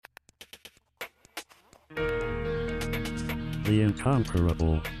The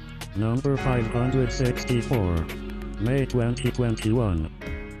Incomparable. Number 564. May 2021.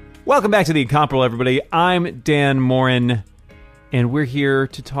 Welcome back to The Incomparable, everybody. I'm Dan Morin, and we're here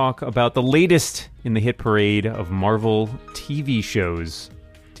to talk about the latest in the hit parade of Marvel TV shows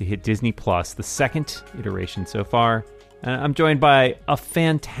to hit Disney+, the second iteration so far. I'm joined by a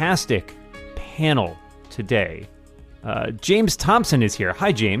fantastic panel today. James Thompson is here.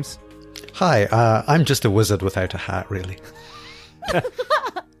 Hi, James. Hi, I'm just a wizard without a hat, really.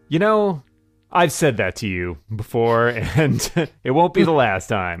 You know, I've said that to you before, and it won't be the last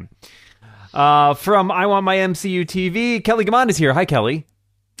time. From I Want My MCU TV, Kelly Gamond is here. Hi, Kelly.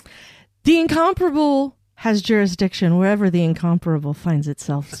 The Incomparable has jurisdiction wherever the incomparable finds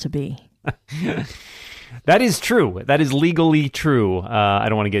itself to be. That is true. That is legally true. I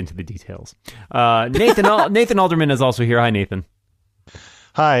don't want to get into the details. Nathan Alderman is also here. Hi, Nathan.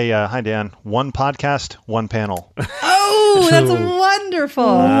 Hi, Dan. One podcast, one panel. Oh, that's wonderful.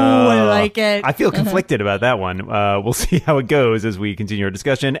 I like it. I feel conflicted about that one. We'll see how it goes as we continue our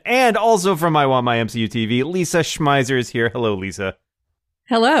discussion. And also from I Want My MCU TV, Lisa Schmeiser is here. Hello, Lisa.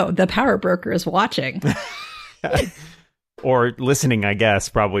 Hello. The power broker is watching. Or listening, I guess,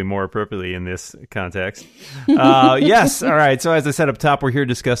 probably more appropriately in this context. Yes, all right. So as I said up top, we're here to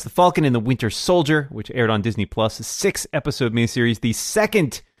discuss The Falcon and the Winter Soldier, which aired on Disney+, a 6-episode miniseries, the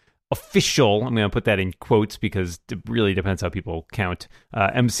second official, I'm going to put that in quotes because it really depends how people count,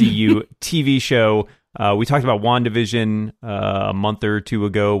 MCU TV show. We talked about WandaVision a month or two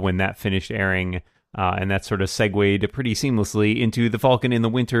ago when that finished airing, and that sort of segued pretty seamlessly into The Falcon and the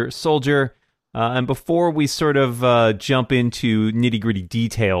Winter Soldier. And before we sort of jump into nitty-gritty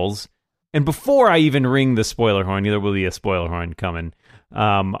details, and before I even ring the spoiler horn, there will be a spoiler horn coming,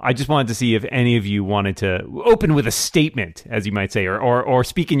 I just wanted to see if any of you wanted to open with a statement, as you might say, or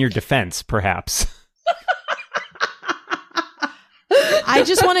speak in your defense, perhaps. I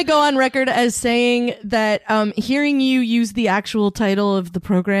just want to go on record as saying that hearing you use the actual title of the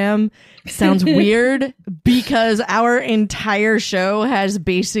program sounds weird because our entire show has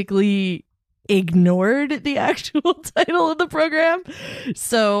basically ignored the actual title of the program.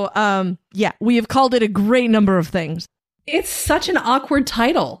 So, yeah, we have called it a great number of things. It's such an awkward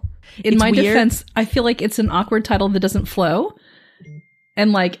title. In It's my weird. defense, I feel like it's an awkward title that doesn't flow.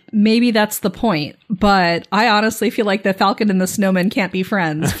 And like, maybe that's the point. But I honestly feel like the Falcon and the Snowman can't be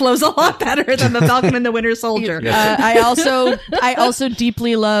friends. Flows a lot better than the Falcon and the Winter Soldier. I also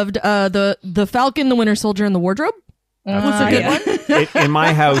deeply loved the Falcon, the Winter Soldier, and the Wardrobe. Was a good one. In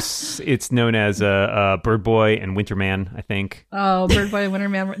my house, it's known as Bird Boy and Winter Man, I think. Oh, Bird Boy and Winter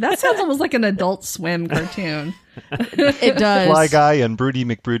Man. That sounds almost like an Adult Swim cartoon. It does. Fly Guy and Broody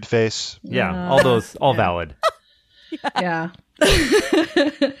McBroodface. Yeah, all those, valid. Yeah.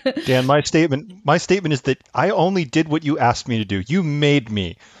 Dan, my statement is that I only did what you asked me to do. You made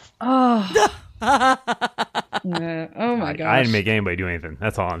me. Oh. Oh my gosh. I didn't make anybody do anything.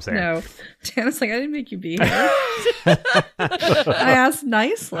 That's all I'm saying. No. Janice like, I didn't make you be here. I asked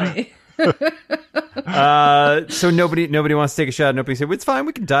nicely. So nobody wants to take a shot. Nobody said it's fine.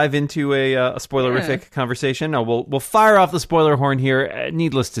 We can dive into a spoilerific conversation. We'll fire off the spoiler horn here.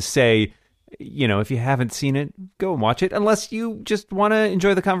 Needless to say, if you haven't seen it, go and watch it. Unless you just want to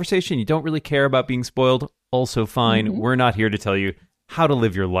enjoy the conversation, you don't really care about being spoiled. Also fine. Mm-hmm. We're not here to tell you how to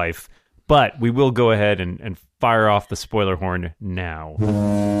live your life, but we will go ahead and fire off the spoiler horn now.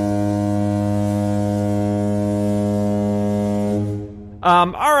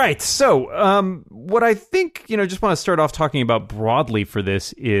 All right. So, what I think, just want to start off talking about broadly for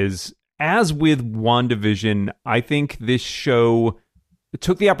this is, as with WandaVision, I think this show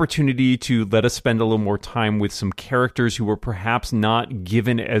took the opportunity to let us spend a little more time with some characters who were perhaps not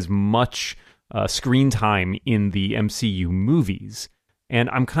given as much screen time in the MCU movies. And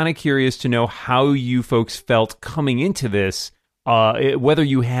I'm kind of curious to know how you folks felt coming into this, whether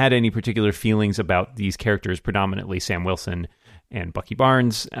you had any particular feelings about these characters, predominantly Sam Wilson and Bucky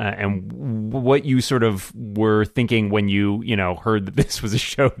Barnes, and what you sort of were thinking when you heard that this was a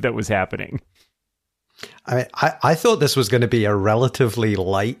show that was happening. I mean, I thought this was going to be a relatively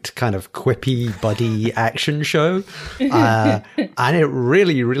light, kind of quippy, buddy action show. And it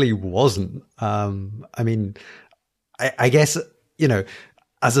really, really wasn't. I mean, I guess,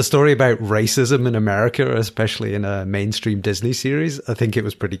 as a story about racism in America, especially in a mainstream Disney series, I think it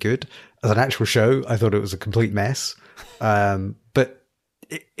was pretty good. As an actual show, I thought it was a complete mess. But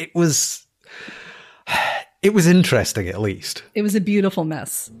it was interesting, at least. It was a beautiful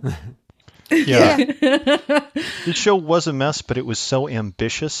mess. Yeah. The show was a mess, but it was so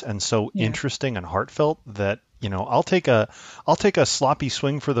ambitious and so interesting and heartfelt that, I'll take a sloppy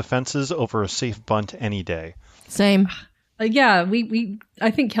swing for the fences over a safe bunt any day. Same. Yeah, we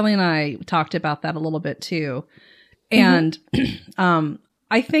I think Kelly and I talked about that a little bit too. And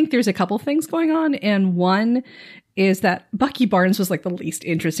I think there's a couple things going on, and one is that Bucky Barnes was like the least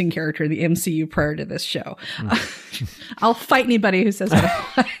interesting character in the MCU prior to this show. I'll fight anybody who says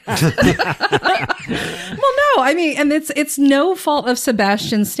that. Well, no, I mean, and it's no fault of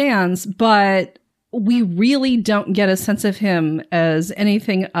Sebastian Stan's, but we really don't get a sense of him as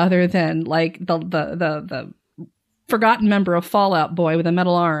anything other than like the forgotten member of Fallout Boy with a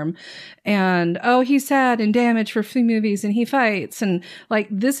metal arm, and he's sad and damaged for 3 movies and he fights, and like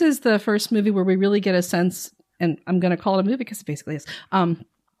this is the first movie where we really get a sense, and I'm going to call it a movie because it basically is,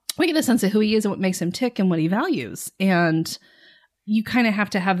 we get a sense of who he is and what makes him tick and what he values, and you kind of have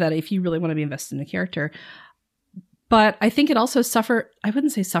to have that if you really want to be invested in a character. But I think it also suffered, I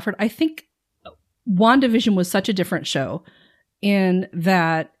wouldn't say suffered, I think WandaVision was such a different show in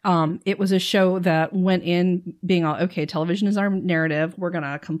that it was a show that went in being all, okay, television is our narrative. We're going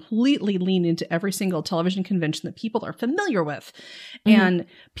to completely lean into every single television convention that people are familiar with. Mm-hmm. And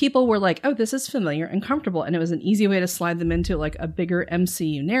people were like, oh, this is familiar and comfortable. And it was an easy way to slide them into like a bigger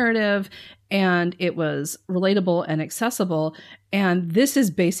MCU narrative. And it was relatable and accessible. And this is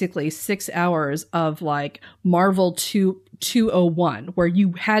basically 6 hours of like Marvel 201, where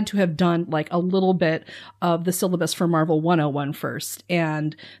you had to have done like a little bit of the syllabus for Marvel 101 first.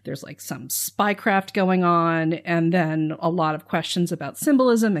 And there's like some spycraft going on, and then a lot of questions about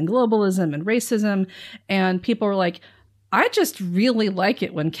symbolism and globalism and racism. And people were like, I just really like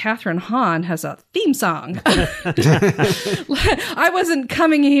it when Catherine Hahn has a theme song. I wasn't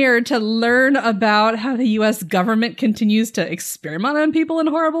coming here to learn about how the U.S. government continues to experiment on people in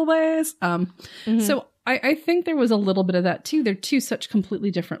horrible ways. So I think there was a little bit of that too. They're two such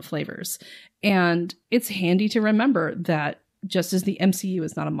completely different flavors. And it's handy to remember that just as the MCU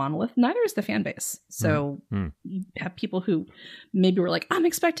is not a monolith, neither is the fan base. So you have people who maybe were like, I'm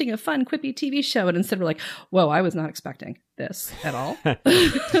expecting a fun, quippy TV show. And instead we're like, whoa, I was not expecting this at all.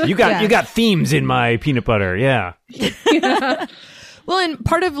 You got themes in my peanut butter. Yeah. Yeah. Well, and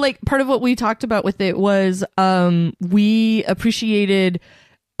part of what we talked about with it was we appreciated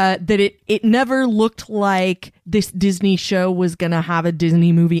that it never looked like this Disney show was going to have a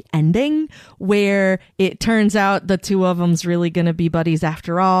Disney movie ending where it turns out the two of them's really going to be buddies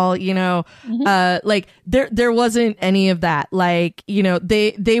after all, you know. Like there wasn't any of that. Like, you know,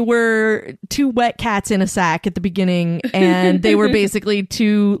 they were 2 wet cats in a sack at the beginning, and they were basically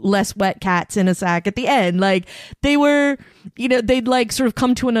 2 less wet cats in a sack at the end. Like they were, you know, they'd like sort of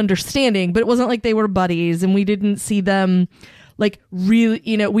come to an understanding, but it wasn't like they were buddies, and we didn't see them like really,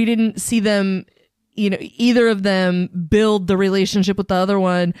 you know, we didn't see them, you know, either of them build the relationship with the other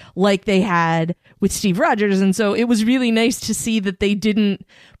one like they had with Steve Rogers. And so it was really nice to see that they didn't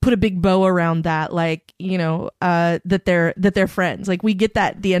put a big bow around that, like, you know, that they're friends. Like we get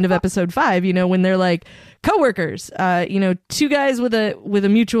that at the end of episode 5, you know, when they're like coworkers, you know, 2 guys with a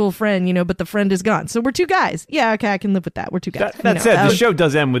mutual friend, you know, but the friend is gone. So we're 2 guys. Yeah, okay, I can live with that. We're 2 guys. That said, the show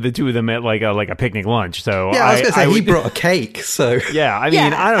does end with the 2 of them at like a picnic lunch. So yeah, I was going to say he brought a cake. So yeah, I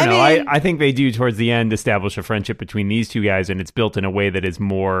mean, I don't know. I think they do towards the end establish a friendship between these 2 guys, and it's built in a way that is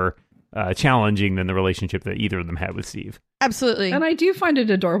more challenging than the relationship that either of them had with Steve. Absolutely. And I do find it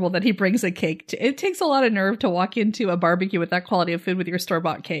adorable that he brings a cake. It takes a lot of nerve to walk into a barbecue with that quality of food with your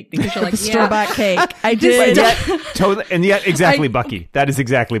store-bought cake, because you're like, store-bought cake. I did. And yet, exactly, Bucky. That is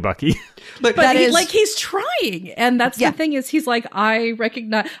exactly Bucky. But like he's trying, and that's the thing is he's like, I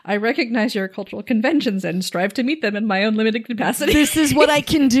recognize your cultural conventions and strive to meet them in my own limited capacity. This is what I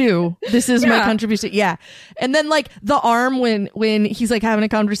can do. This is my contribution. Yeah. And then like the arm when he's like having a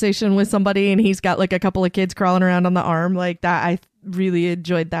conversation with somebody and he's got like a couple of kids crawling around on the arm like that. I really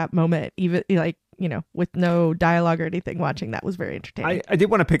enjoyed that moment, even like, you know, with no dialogue or anything. Watching that was very entertaining. I did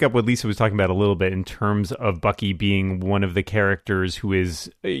want to pick up what Lisa was talking about a little bit in terms of Bucky being one of the characters who is,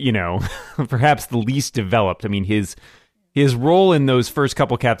 you know, perhaps the least developed. I mean, his role in those first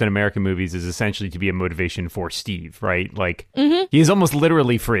couple Captain America movies is essentially to be a motivation for Steve, right? Like he is almost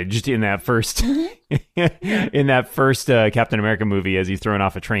literally fridged in that first Captain America movie as he's thrown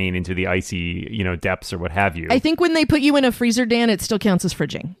off a train into the icy, you know, depths or what have you. I think when they put you in a freezer, Dan, it still counts as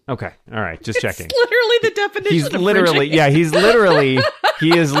fridging. Okay, all right, just checking. It's literally the definition. He's of literally, fridging. yeah, he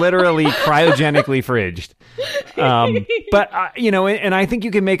is literally cryogenically fridged. But you know, and I think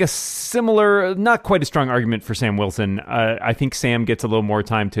you can make a similar, not quite a strong argument for Sam Wilson. I think Sam gets a little more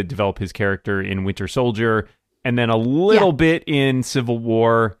time to develop his character in Winter Soldier, and then a little bit in Civil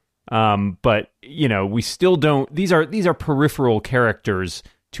War. But you know, we still don't. These are peripheral characters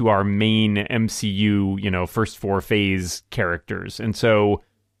to our main MCU, you know, first 4 phase characters, and so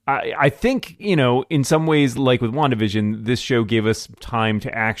I think, in some ways, like with WandaVision, this show gave us time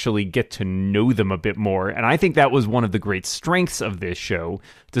to actually get to know them a bit more. And I think that was one of the great strengths of this show,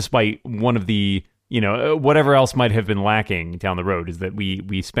 despite one of the, whatever else might have been lacking down the road, is that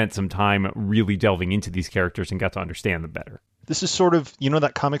we spent some time really delving into these characters and got to understand them better. This is sort of,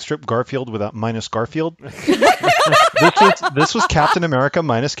 that comic strip Garfield without minus Garfield? This was Captain America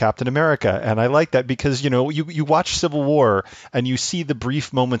minus Captain America. And I like that because, you watch Civil War and you see the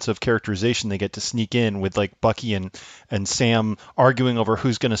brief moments of characterization they get to sneak in with like Bucky and Sam arguing over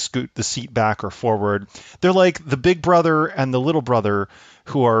who's going to scoot the seat back or forward. They're like the big brother and the little brother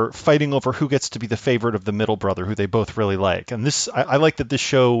who are fighting over who gets to be the favorite of the middle brother, who they both really like. And I like that this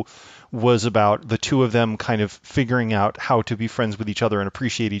show was about the two of them kind of figuring out how to be friends with each other and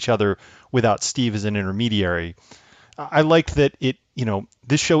appreciate each other without Steve as an intermediary. I like that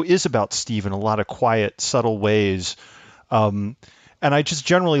this show is about Steve in a lot of quiet, subtle ways. And I just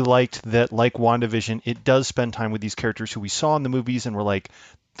generally liked that, like WandaVision, it does spend time with these characters who we saw in the movies and we're like,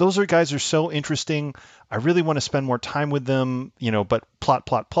 those guys are so interesting. I really want to spend more time with them, but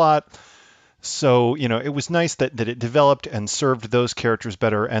plot. So, it was nice that it developed and served those characters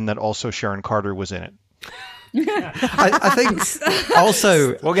better, and that also Sharon Carter was in it. I think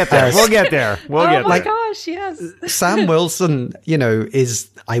also we'll get there. Oh my gosh, yes. Sam Wilson, is,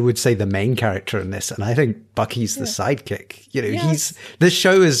 I would say, the main character in this, and I think Bucky's the sidekick. This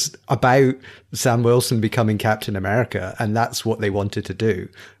show is about Sam Wilson becoming Captain America, and that's what they wanted to do,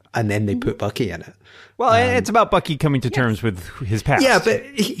 and then they put Bucky in it. Well, it's about Bucky coming to terms with his past. Yeah, but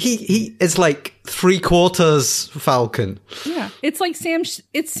he is like 3/4 Falcon. Yeah, it's like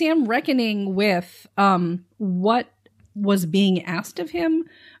Sam reckoning with what was being asked of him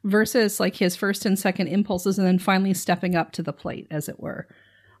versus like his first and second impulses, and then finally stepping up to the plate, as it were.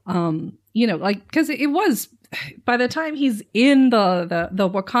 Because it was, by the time he's in the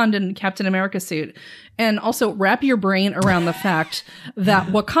Wakandan Captain America suit, and also wrap your brain around the fact that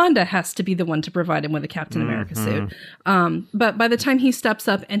Wakanda has to be the one to provide him with a Captain America suit. But by the time he steps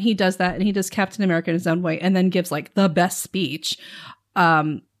up and he does that, and he does Captain America in his own way, and then gives like the best speech,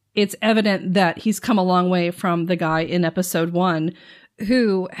 it's evident that he's come a long way from the guy in episode 1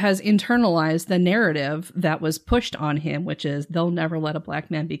 who has internalized the narrative that was pushed on him, which is they'll never let a black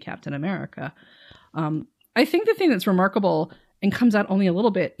man be Captain America. I think the thing that's remarkable and comes out only a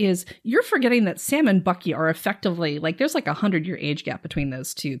little bit is you're forgetting that Sam and Bucky are effectively like, there's like 100-year age gap between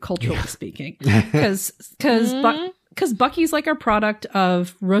those two, culturally speaking. Because Bucky's like a product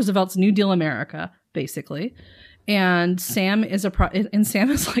of Roosevelt's New Deal America, basically. And Sam is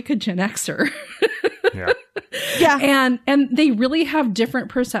like a Gen Xer. Yeah. And they really have different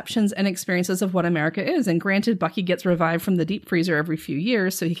perceptions and experiences of what America is. And granted, Bucky gets revived from the deep freezer every few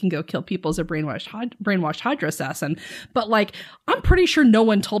years so he can go kill people as a brainwashed Hydra assassin. But like, I'm pretty sure no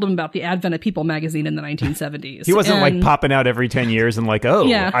one told him about the advent of People magazine in the 1970s. He wasn't like popping out every 10 years and like,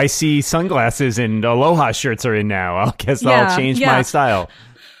 I see sunglasses and Aloha shirts are in now. I guess I'll change my style.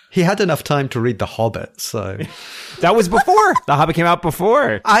 He had enough time to read The Hobbit, so... That was before. The Hobbit came out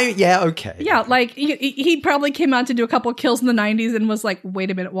before. Okay. Yeah, like, he probably came out to do a couple kills in the 90s and was like,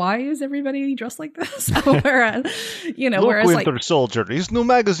 wait a minute, why is everybody dressed like this? Whereas, Look, Winter Soldier, his new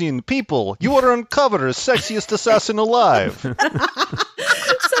magazine, People, you are on cover as sexiest assassin alive. So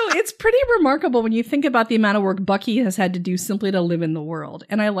it's pretty remarkable when you think about the amount of work Bucky has had to do simply to live in the world.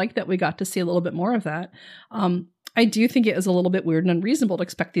 And I like that we got to see a little bit more of that. I do think it is a little bit weird and unreasonable to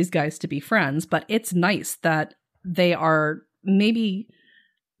expect these guys to be friends, but it's nice that they are, maybe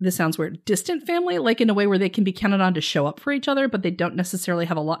this sounds weird, distant family, like in a way where they can be counted on to show up for each other, but they don't necessarily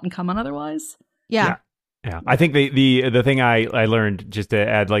have a lot in common otherwise. Yeah. I think the thing I learned, just to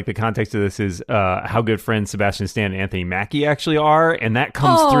add like the context of this, is how good friends Sebastian Stan and Anthony Mackie actually are, and that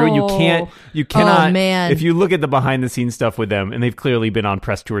comes through. And you cannot. Oh, man. If you look at the behind the scenes stuff with them, and they've clearly been on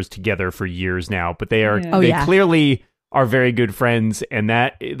press tours together for years now, but they are clearly are very good friends, and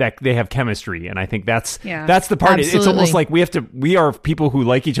that they have chemistry, and I think that's the part. Absolutely. It's almost like we are people who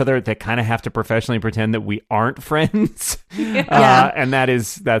like each other that kind of have to professionally pretend that we aren't friends, and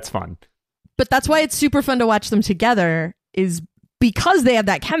that's fun. But that's why it's super fun to watch them together, is because they have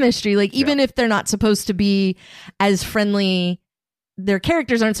that chemistry. Like, even if they're not supposed to be as friendly, their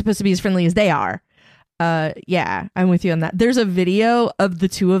characters aren't supposed to be as friendly as they are. I'm with you on that. There's a video of the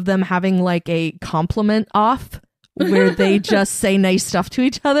two of them having like a compliment off where they just say nice stuff to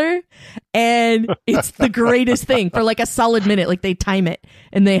each other. And it's the greatest thing for like a solid minute. Like, they time it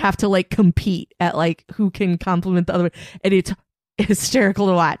and they have to like compete at like who can compliment the other. And it's hysterical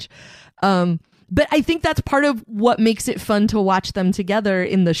to watch. But I think that's part of what makes it fun to watch them together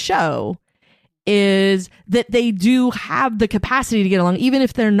in the show, is that they do have the capacity to get along, even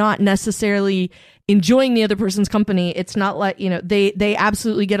if they're not necessarily enjoying the other person's company. It's not like, they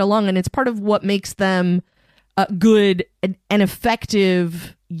absolutely get along, and it's part of what makes them a good and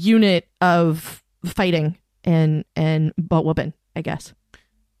effective unit of fighting and butt whooping, I guess.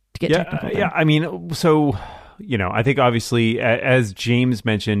 To get technical there. I mean, so I think obviously, as James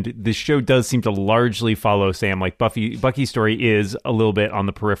mentioned, this show does seem to largely follow Sam. Like Bucky's story is a little bit on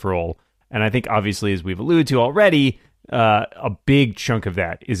the peripheral, and I think obviously, as we've alluded to already, a big chunk of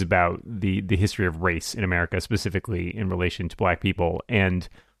that is about the history of race in America, specifically in relation to Black people. And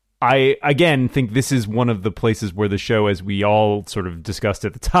I, again, think this is one of the places where the show, as we all sort of discussed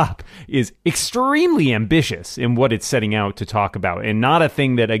at the top, is extremely ambitious in what it's setting out to talk about, and not a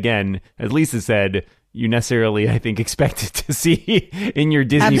thing that, again, as Lisa said, you necessarily, I think, expected to see in your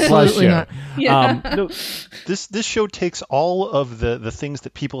Disney Plus show. Not. Yeah. This show takes all of the things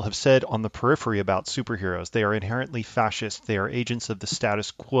that people have said on the periphery about superheroes. They are inherently fascist. They are agents of the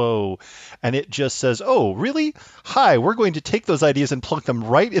status quo. And it just says, oh, really? Hi, we're going to take those ideas and plunk them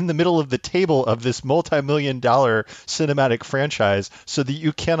right in the middle of the table of this multi-million-dollar cinematic franchise so that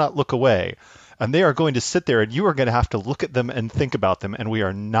you cannot look away. And they are going to sit there and you are going to have to look at them and think about them. And we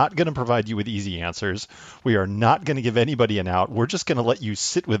are not going to provide you with easy answers. We are not going to give anybody an out. We're just going to let you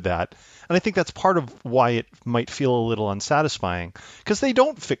sit with that. And I think that's part of why it might feel a little unsatisfying, because they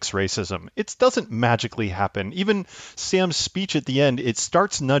don't fix racism. It doesn't magically happen. Even Sam's speech at the end, it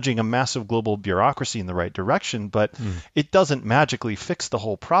starts nudging a massive global bureaucracy in the right direction, but it doesn't magically fix the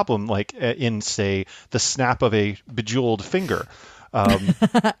whole problem, like in, say, the snap of a bejeweled finger.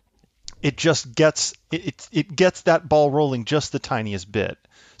 It just gets it gets that ball rolling just the tiniest bit.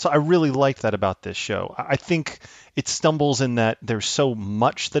 So I really like that about this show. I think it stumbles in that there's so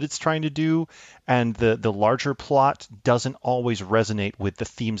much that it's trying to do, and the larger plot doesn't always resonate with the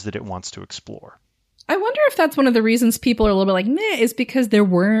themes that it wants to explore. I wonder if that's one of the reasons people are a little bit like, meh, is because there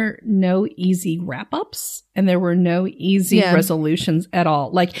were no easy wrap-ups and there were no easy resolutions at all.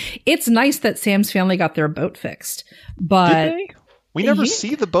 Like, it's nice that Sam's family got their boat fixed, but... Did they? We never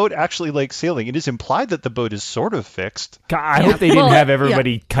see the boat actually like sailing. It is implied that the boat is sort of fixed. I hope they didn't have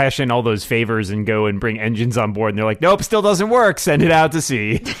everybody cash in all those favors and go and bring engines on board. And they're like, nope, still doesn't work. Send it out to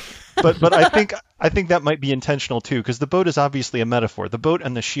sea. But I think that might be intentional too, because the boat is obviously a metaphor. The boat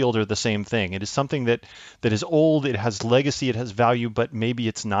and the shield are the same thing. It is something that is old. It has legacy. It has value. But maybe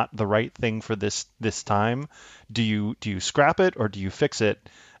it's not the right thing for this time. Do you scrap it or do you fix it?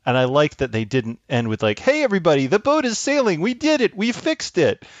 And I like that they didn't end with like, hey, everybody, the boat is sailing. We did it. We fixed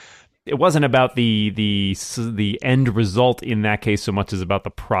it. It wasn't about the end result in that case so much as about the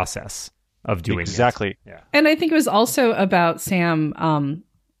process of doing it. Exactly. Yeah. And I think it was also about Sam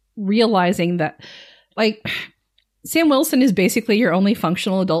realizing that, like, Sam Wilson is basically your only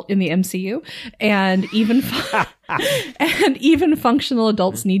functional adult in the MCU, and even functional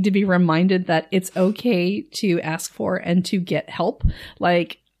adults need to be reminded that it's okay to ask for and to get help.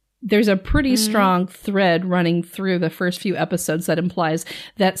 Like, there's a pretty strong thread running through the first few episodes that implies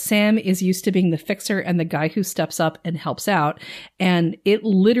that Sam is used to being the fixer and the guy who steps up and helps out. And it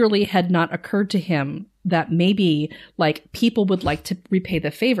literally had not occurred to him that maybe like people would like to repay the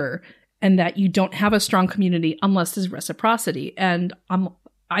favor and that you don't have a strong community unless there's reciprocity. And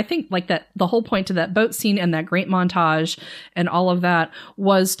I think like that the whole point to that boat scene and that great montage and all of that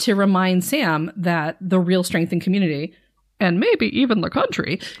was to remind Sam that the real strength in community, and maybe even the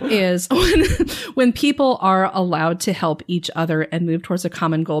country, is when people are allowed to help each other and move towards a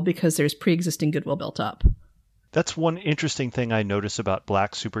common goal because there's pre-existing goodwill built up. That's one interesting thing I notice about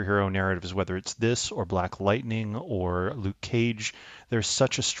Black superhero narratives, whether it's this or Black Lightning or Luke Cage. There's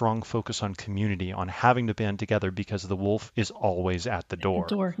such a strong focus on community, on having to band together because the wolf is always at the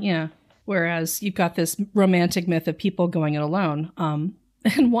door. Yeah. Whereas you've got this romantic myth of people going it alone.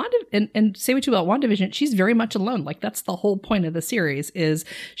 And say what you will about WandaVision, she's very much alone. Like, that's the whole point of the series, is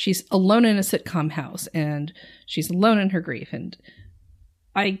she's alone in a sitcom house and she's alone in her grief. And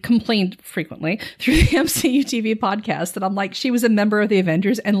I complained frequently through the MCU TV podcast that I'm like, she was a member of the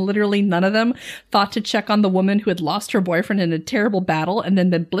Avengers and literally none of them thought to check on the woman who had lost her boyfriend in a terrible battle and then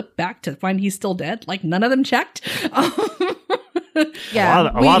been blipped back to find he's still dead. Like, none of them checked.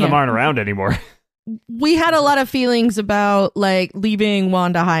 Yeah, a lot of them aren't around anymore. We had a lot of feelings about like leaving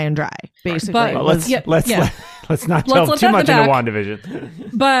Wanda high and dry, basically. But let's not delve too much into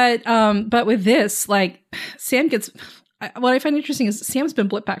WandaVision. But with this, like, Sam gets. What I find interesting is Sam's been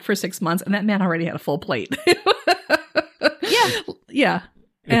blipped back for 6 months, and that man already had a full plate. Yeah.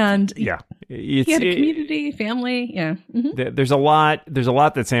 And he had a community, family. Yeah. Mm-hmm. There's a lot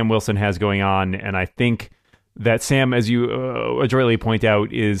that Sam Wilson has going on, and I think that Sam, as you adroitly point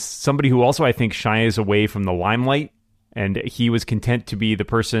out, is somebody who also, I think, shies away from the limelight. And he was content to be the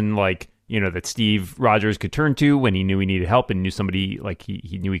person that Steve Rogers could turn to when he knew he needed help and knew somebody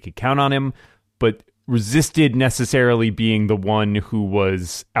he knew he could count on him, but resisted necessarily being the one who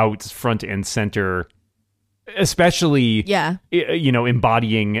was out front and center, especially,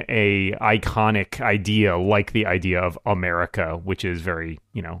 embodying a iconic idea like the idea of America, which is very,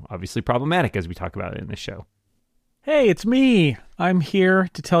 obviously problematic as we talk about it in this show. Hey, it's me. I'm here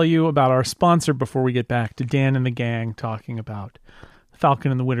to tell you about our sponsor before we get back to Dan and the gang talking about Falcon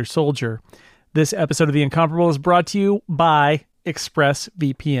and the Winter Soldier. This episode of The Incomparable is brought to you by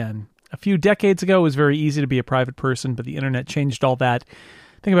ExpressVPN. A few decades ago, it was very easy to be a private person, but the internet changed all that.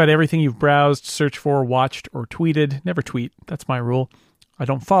 Think about everything you've browsed, searched for, watched, or tweeted. Never tweet. That's my rule. I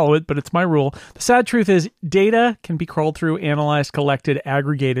don't follow it, but it's my rule. The sad truth is data can be crawled through, analyzed, collected,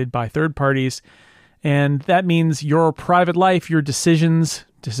 aggregated by third parties. And that means your private life, your decisions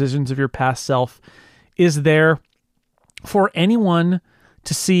of your past self, is there for anyone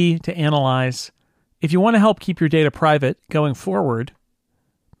to see, to analyze. If you want to help keep your data private going forward,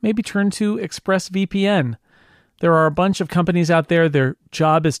 maybe turn to ExpressVPN. There are a bunch of companies out there. Their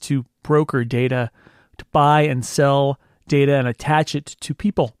job is to broker data, to buy and sell data and attach it to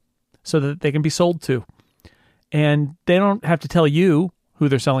people so that they can be sold to. And they don't have to tell you who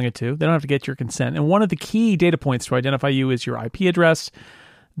they're selling it to. They don't have to get your consent. And one of the key data points to identify you is your IP address.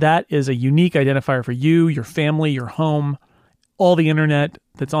 That is a unique identifier for you, your family, your home, all the internet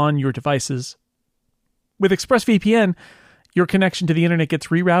that's on your devices. With ExpressVPN, your connection to the internet gets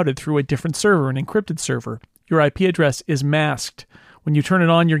rerouted through a different server, an encrypted server. Your IP address is masked. When you turn it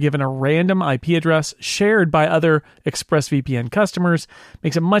on, you're given a random IP address shared by other ExpressVPN customers.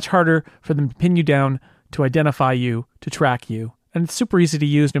 Makes it much harder for them to pin you down, to identify you, to track you. And it's super easy to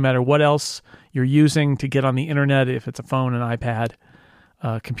use no matter what else you're using to get on the internet, if it's a phone, an iPad,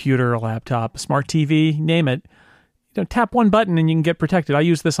 a computer, a laptop, a smart TV, name it. Tap one button and you can get protected. I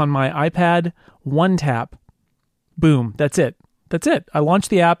use this on my iPad, one tap. Boom, that's it. That's it. I launch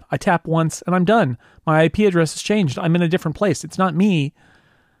the app, I tap once, and I'm done. My IP address has changed. I'm in a different place. It's not me.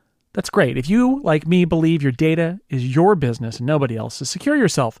 That's great. If you, like me, believe your data is your business and nobody else's, secure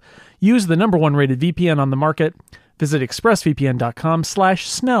yourself. Use the /1 rated VPN on the market. Visit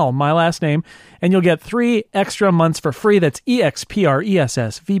expressvpn.com/Snell, my last name, and you'll get 3 extra months for free. That's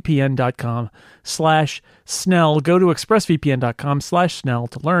expressvpn.com/Snell. Go to expressvpn.com/Snell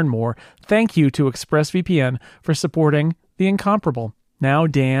to learn more. Thank you to ExpressVPN for supporting The Incomparable. Now,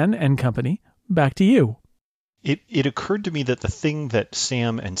 Dan and company, back to you. It occurred to me that the thing that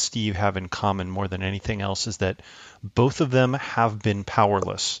Sam and Steve have in common more than anything else is that both of them have been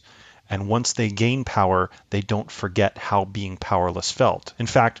powerless. And once they gain power, they don't forget how being powerless felt. In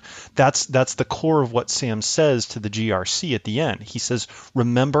fact, that's the core of what Sam says to the GRC at the end. He says,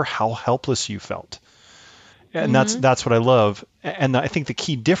 remember how helpless you felt. And that's what I love. And I think the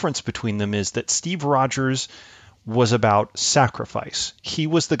key difference between them is that Steve Rogers was about sacrifice. He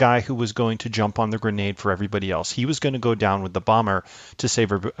was the guy who was going to jump on the grenade for everybody else. He was going to go down with the bomber to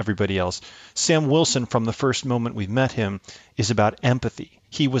save everybody else. Sam Wilson, from the first moment we've met him, is about empathy.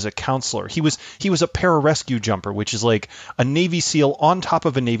 He was a counselor. He was a pararescue jumper, which is like a Navy SEAL on top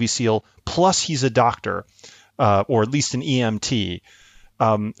of a Navy SEAL, plus he's a doctor, or at least an EMT.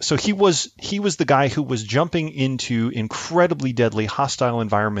 So he was the guy who was jumping into incredibly deadly hostile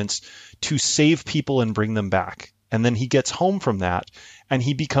environments to save people and bring them back. And then he gets home from that and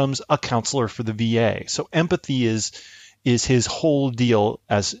he becomes a counselor for the VA. So empathy is his whole deal,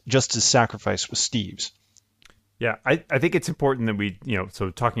 as just as sacrifice was Steve's. Yeah, I think it's important that we, so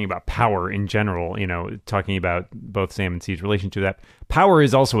talking about power in general, talking about both Sam and Steve's relation to that, power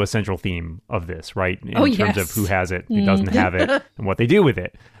is also a central theme of this, right? In terms of who has it, who doesn't have it, and what they do with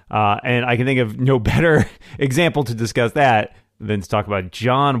it. And I can think of no better example to discuss that than to talk about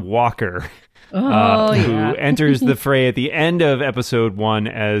John Walker, who enters the fray at the end of episode 1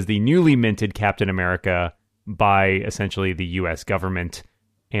 as the newly minted Captain America by essentially the U.S. government.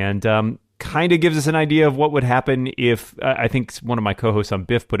 And kind of gives us an idea of what would happen if, I think one of my co-hosts on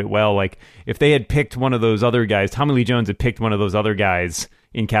Biff put it well, like if they had picked one of those other guys, Tommy Lee Jones had picked one of those other guys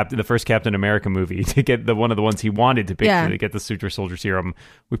in the first Captain America movie to get one of the ones he wanted to pick to get the Super Soldier Serum,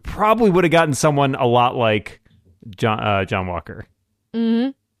 we probably would have gotten someone a lot like John Walker. Mm-hmm.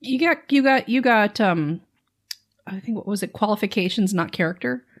 You got I think, what was it, qualifications, not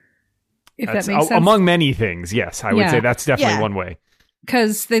character, if that makes sense. Among many things, yes, I would say that's definitely one way.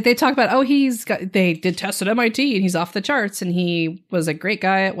 because they talk about, they did tests at MIT and he's off the charts and he was a great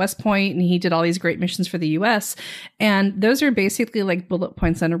guy at West Point and he did all these great missions for the US. And those are basically like bullet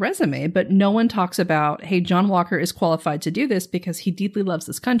points on a resume, but no one talks about, hey, John Walker is qualified to do this because he deeply loves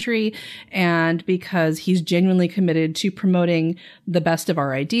this country and because he's genuinely committed to promoting the best of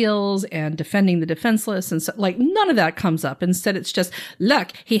our ideals and defending the defenseless. And so, like, none of that comes up. Instead, it's just,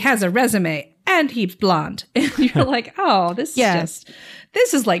 look, he has a resume. And he's blonde. And you're like, oh, this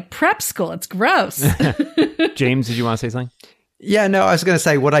is like prep school. It's gross. James, did you want to say something? Yeah, no, I was going to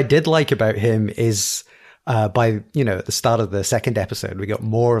say what I did like about him is by, at the start of the second episode, we got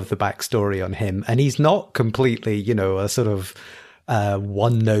more of the backstory on him. And he's not completely, a sort of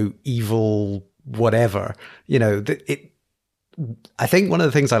one-note evil whatever. I think one of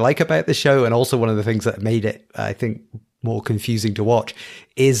the things I like about the show, and also one of the things that made it, I think, more confusing to watch,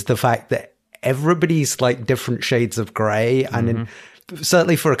 is the fact that everybody's like different shades of gray. And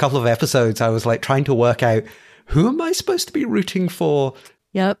certainly for a couple of episodes, I was like trying to work out, who am I supposed to be rooting for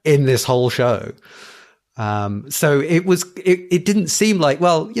in this whole show? So it didn't seem like,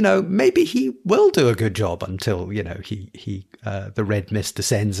 well, maybe he will do a good job until, he the red mist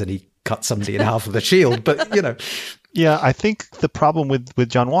descends and he cuts somebody in half with a shield. But, Yeah, I think the problem with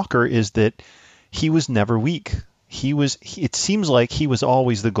John Walker is that he was never weak. It seems like he was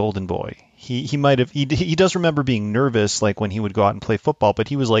always the golden boy. He might have, he does remember being nervous, like when he would go out and play football, but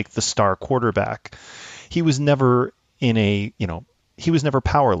he was like the star quarterback. He was never he was never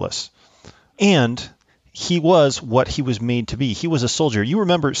powerless. And he was what he was made to be. He was a soldier. You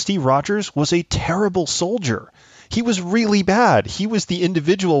remember Steve Rogers was a terrible soldier. He was really bad. He was the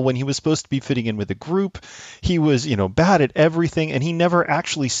individual when he was supposed to be fitting in with a group. He was, bad at everything, and he never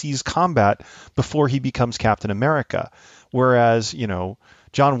actually sees combat before he becomes Captain America. Whereas,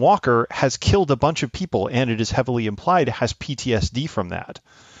 John Walker has killed a bunch of people, and it is heavily implied has PTSD from that.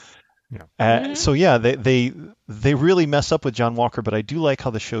 Yeah. So yeah, they really mess up with John Walker, but I do like how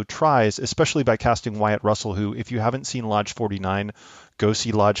the show tries, especially by casting Wyatt Russell, who, if you haven't seen Lodge 49, go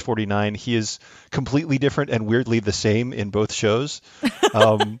see Lodge 49. He is completely different and weirdly the same in both shows.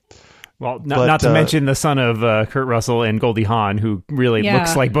 Well, not to mention the son of Kurt Russell and Goldie Hawn, who really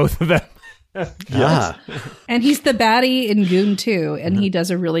looks like both of them. Yeah. And he's the baddie in Goon too, and he does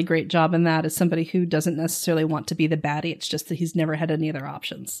a really great job in that as somebody who doesn't necessarily want to be the baddie. It's just that he's never had any other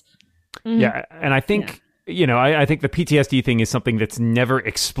options. Yeah, and I think, I think the PTSD thing is something that's never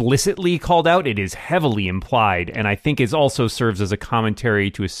explicitly called out. It is heavily implied, and I think it also serves as a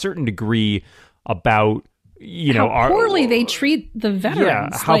commentary to a certain degree about, how poorly they treat the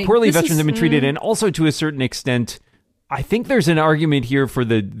veterans. Yeah, how poorly veterans have been treated, and also to a certain extent, I think there's an argument here for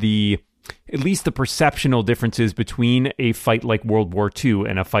the at least the perceptional differences between a fight like World War II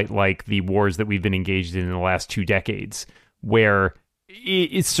and a fight like the wars that we've been engaged in the last 2 decades, where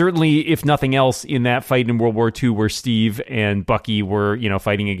it's certainly, if nothing else, in that fight in World War II where Steve and Bucky were,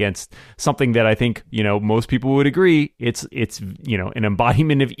 fighting against something that I think, most people would agree it's an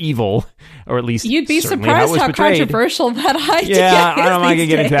embodiment of evil, or at least you'd be surprised how controversial that idea is. Yeah, I'm not going to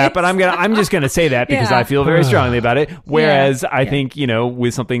get into that, but I'm just going to say that because I feel very strongly about it. Whereas I think,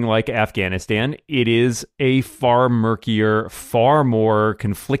 with something like Afghanistan, it is a far murkier, far more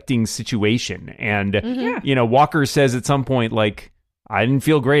conflicting situation. And, Walker says at some point, like, I didn't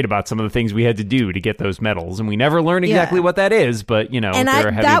feel great about some of the things we had to do to get those medals, and we never learned exactly what that is, but, and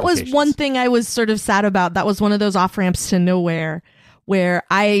that was one thing I was sort of sad about. That was one of those off-ramps to nowhere where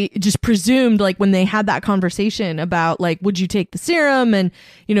I just presumed, like, when they had that conversation about, like, would you take the serum? And,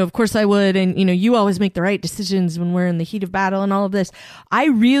 of course I would. And, you always make the right decisions when we're in the heat of battle and all of this. I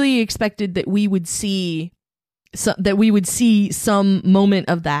really expected that we would see some moment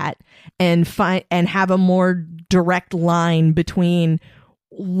of that and have a more direct line between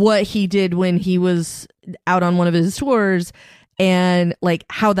what he did when he was out on one of his tours and like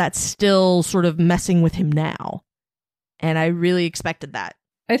how that's still sort of messing with him now. And I really expected that.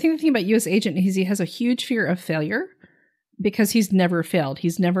 I think the thing about U.S. Agent is he has a huge fear of failure because he's never failed.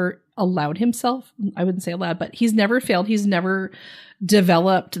 He's never allowed himself, I wouldn't say allowed, but he's never failed. He's never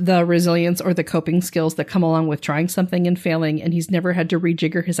developed the resilience or the coping skills that come along with trying something and failing. And he's never had to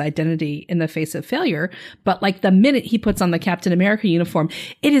rejigger his identity in the face of failure. But like the minute he puts on the Captain America uniform,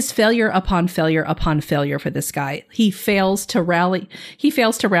 it is failure upon failure upon failure for this guy. He fails to rally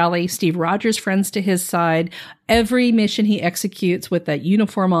Steve Rogers' friends to his side. Every mission he executes with that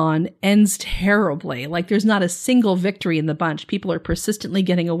uniform on ends terribly. Like there's not a single victory in the bunch. People are persistently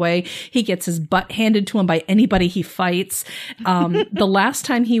getting away. He gets his butt handed to him by anybody he fights. The last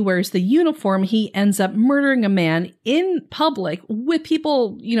time he wears the uniform, he ends up murdering a man in public with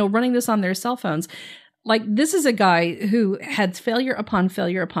people, running this on their cell phones. Like, this is a guy who had failure upon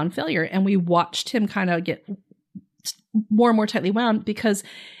failure upon failure, and we watched him kind of get more and more tightly wound because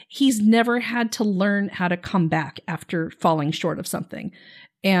he's never had to learn how to come back after falling short of something.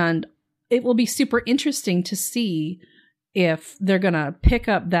 And it will be super interesting to see if they're going to pick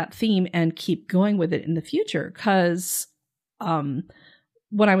up that theme and keep going with it in the future. Because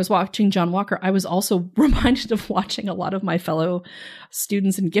when I was watching John Walker, I was also reminded of watching a lot of my fellow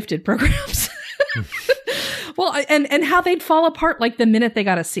students in gifted programs. Well, and how they'd fall apart like the minute they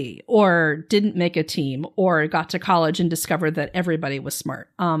got a C or didn't make a team or got to college and discovered that everybody was smart.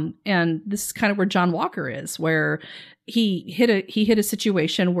 And this is kind of where John Walker is, where he hit a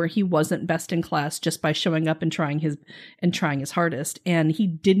situation where he wasn't best in class just by showing up and trying his hardest, and he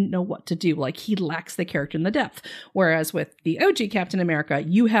didn't know what to do. Like, he lacks the character and the depth. Whereas with the OG Captain America,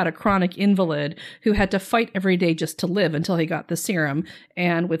 you had a chronic invalid who had to fight every day just to live until he got the serum.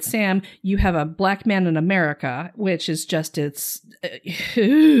 And with Sam, you have a black man in America, which is just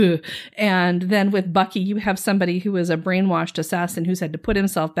and then with Bucky, you have somebody who is a brainwashed assassin who's had to put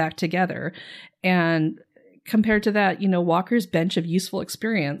himself back together. And compared to that, Walker's bench of useful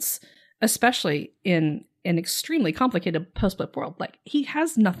experience, especially in an extremely complicated post-blip world, like, he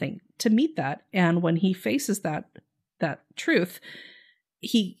has nothing to meet that. And when he faces that truth,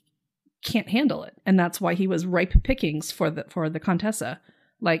 he can't handle it. And that's why he was ripe pickings for the Contessa.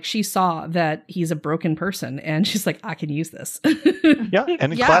 Like, she saw that he's a broken person and she's like, I can use this. Yeah.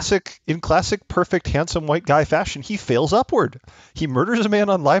 And in classic perfect handsome white guy fashion, he fails upward. He murders a man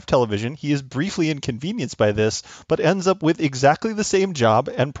on live television. He is briefly inconvenienced by this, but ends up with exactly the same job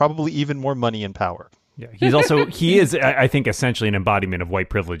and probably even more money and power. Yeah, he is, I think, essentially an embodiment of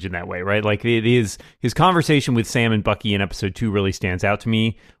white privilege in that way, right? Like, his conversation with Sam and Bucky in episode 2 really stands out to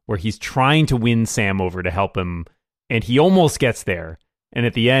me, where he's trying to win Sam over to help him, and he almost gets there. And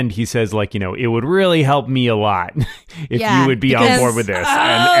at the end, he says, like, it would really help me a lot if you would be on board with this.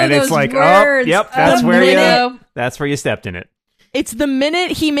 And it's like, words. Oh, yep, that's where you stepped in it. It's the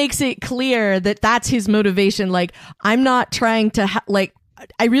minute he makes it clear that that's his motivation. Like, I'm not trying to,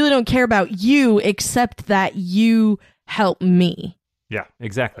 I really don't care about you except that you help me. Yeah,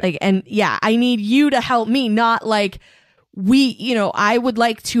 exactly. I need you to help me, not like, I would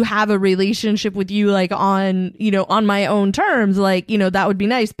like to have a relationship with you, like, on my own terms, like, that would be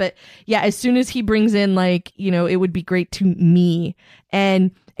nice. But yeah, as soon as he brings in, like, it would be great to me.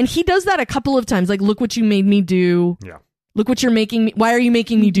 And he does that a couple of times. Like, look what you made me do. Yeah. Look what you're making me. Why are you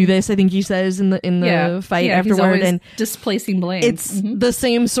making me do this? I think he says in the fight afterward. He's always and displacing blame. It's the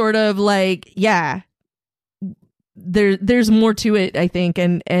same sort of, like, there's more to it, I think,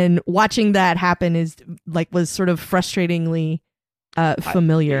 and watching that happen was sort of frustratingly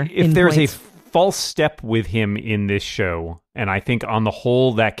familiar. If there's a false step with him in this show, and I think on the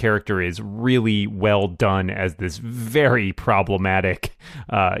whole that character is really well done as this very problematic,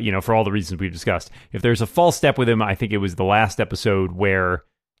 for all the reasons we've discussed. If there's a false step with him, I think it was the last episode where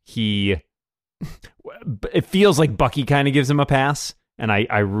it feels like Bucky kind of gives him a pass. And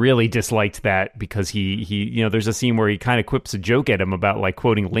I really disliked that because he there's a scene where he kind of quips a joke at him about, like,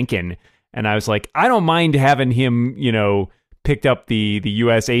 quoting Lincoln. And I was like, I don't mind having him, picked up the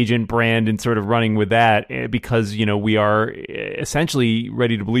U.S. agent brand and sort of running with that because, we are essentially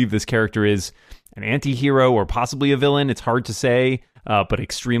ready to believe this character is an anti-hero or possibly a villain. It's hard to say, but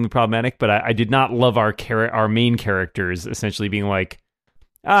extremely problematic. But I did not love our main characters essentially being like,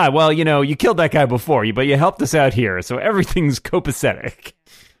 well, you killed that guy before, but you helped us out here, so everything's copacetic.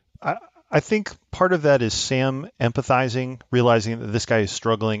 I think part of that is Sam empathizing, realizing that this guy is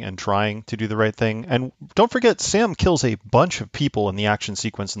struggling and trying to do the right thing. And don't forget, Sam kills a bunch of people in the action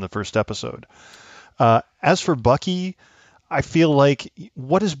sequence in the first episode. As for Bucky, I feel like,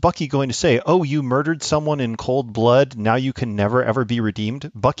 what is Bucky going to say? Oh, you murdered someone in cold blood. Now you can never, ever be redeemed.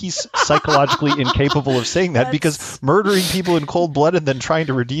 Bucky's psychologically incapable of saying that because murdering people in cold blood and then trying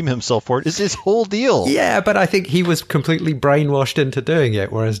to redeem himself for it is his whole deal. Yeah, but I think he was completely brainwashed into doing it,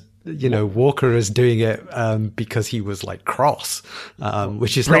 whereas Walker is doing it because he was, like, cross,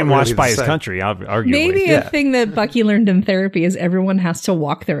 which is brainwashed not really by his country, arguably. Maybe a thing that Bucky learned in therapy is everyone has to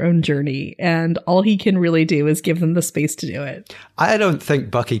walk their own journey, and all he can really do is give them the space to do it. I don't think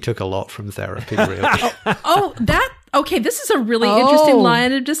Bucky took a lot from therapy, really. Okay, this is a really interesting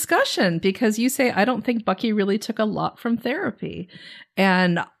line of discussion because you say, I don't think Bucky really took a lot from therapy.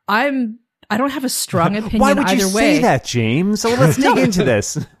 And I don't have a strong opinion either way. Why would you say that, James? So let's dig into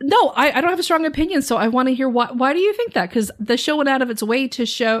this. No, I don't have a strong opinion, so I want to hear why do you think that? Because the show went out of its way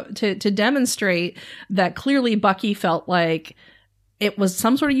to demonstrate that clearly Bucky felt like it was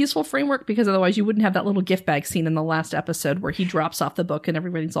some sort of useful framework, because otherwise you wouldn't have that little gift bag scene in the last episode where he drops off the book and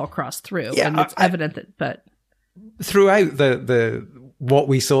everything's all crossed through. Yeah, and it's evident that, but throughout the what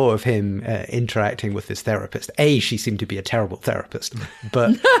we saw of him interacting with his therapist, she seemed to be a terrible therapist,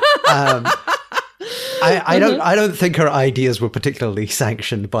 but I don't think her ideas were particularly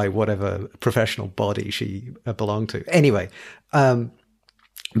sanctioned by whatever professional body she belonged to. Anyway,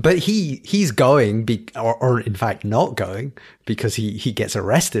 but he's going, or in fact not going, because he gets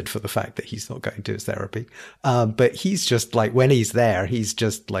arrested for the fact that he's not going to his therapy. But he's just like, when he's there, he's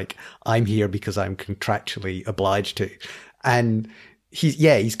just like, I'm here because I'm contractually obliged to. And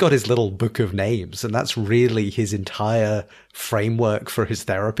he's got his little book of names, and that's really his entire framework for his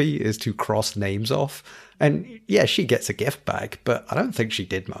therapy, is to cross names off. And yeah, she gets a gift bag, but I don't think she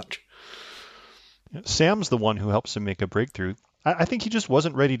did much. Sam's the one who helps him make a breakthrough. I think he just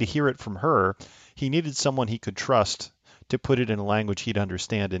wasn't ready to hear it from her. He needed someone he could trust to put it in a language he'd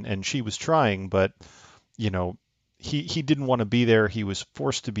understand. And she was trying, but, he didn't want to be there. He was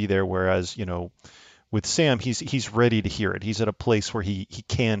forced to be there. Whereas, with Sam, he's ready to hear it. He's at a place where he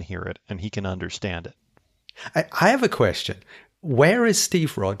can hear it and he can understand it. I have a question. Where is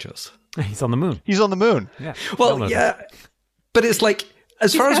Steve Rogers? He's on the moon. He's on the moon. Yeah. Well, yeah, but it's like,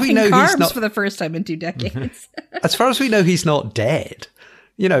 as far as we having know, carbs he's not, for the first time in 2 decades. as far as we know, he's not dead.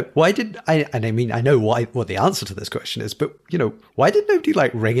 Why did I know what the answer to this question is, but why did nobody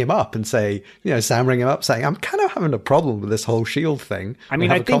ring him up and say, Sam ring him up saying, I'm kind of having a problem with this whole shield thing. I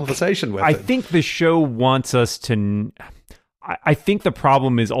mean, have a conversation with him. I think the show wants us to. I think the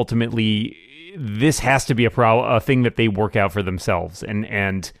problem is ultimately this has to be a thing that they work out for themselves,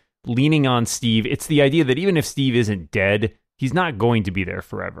 and leaning on Steve. It's the idea that even if Steve isn't dead, he's not going to be there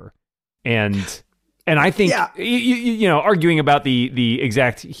forever, and I think, arguing about the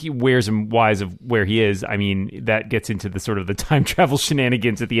exact where's and whys of where he is, I mean, that gets into the sort of the time travel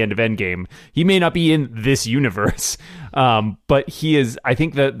shenanigans at the end of Endgame. He may not be in this universe, but he is. I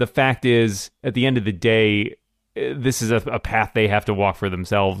think that the fact is, at the end of the day, this is a path they have to walk for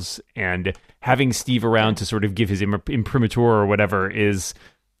themselves, and having Steve around to sort of give his imprimatur or whatever is...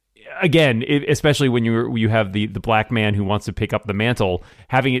 Again, especially when you have the black man who wants to pick up the mantle,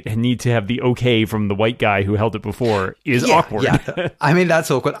 having it need to have the okay from the white guy who held it before is awkward. Yeah. I mean, that's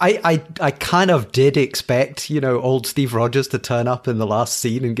awkward. I kind of did expect, old Steve Rogers to turn up in the last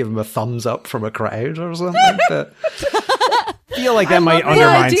scene and give him a thumbs up from a crowd or something. But... feel like that might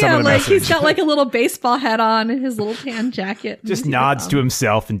undermine some of the message. He's got a little baseball hat on and his little tan jacket. Just nods to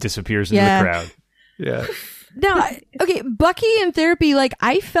himself and disappears into the crowd. Yeah. Now, okay, Bucky in therapy,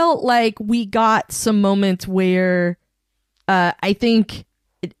 I felt like we got some moments where I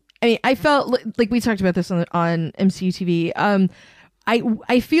felt like we talked about this on MCU TV.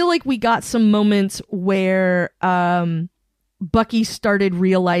 I feel like we got some moments where Bucky started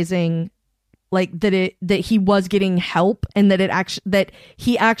realizing that he was getting help, and that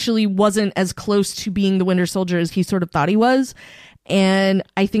he actually wasn't as close to being the Winter Soldier as he sort of thought he was. And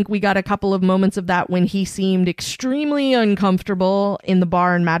I think we got a couple of moments of that when he seemed extremely uncomfortable in the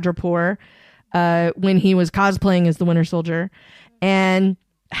bar in Madripoor when he was cosplaying as the Winter Soldier, and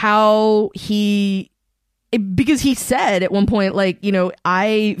how because he said at one point,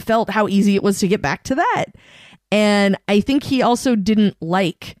 I felt how easy it was to get back to that. And I think he also didn't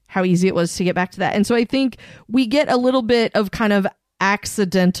like how easy it was to get back to that. And so I think we get a little bit of kind of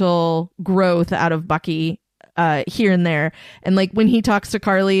accidental growth out of Bucky here and there. And when he talks to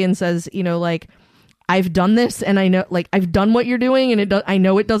Carly and says, I've done this, and I know, I've done what you're doing, and I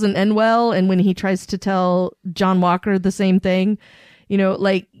know it doesn't end well. And when he tries to tell John Walker the same thing,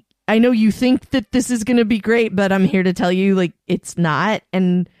 I know you think that this is going to be great, but I'm here to tell you, it's not.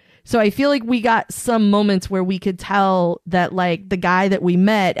 And so I feel like we got some moments where we could tell that, the guy that we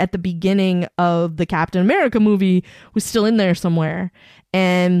met at the beginning of the Captain America movie was still in there somewhere.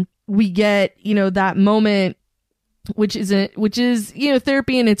 And we get, that moment, which is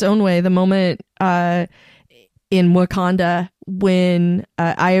therapy in its own way. The moment in Wakanda when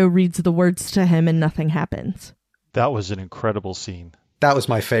Io reads the words to him and nothing happens. That was an incredible scene. That was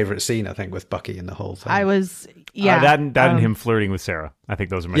my favorite scene, I think, with Bucky in the whole thing. I was, that and him flirting with Sarah. I think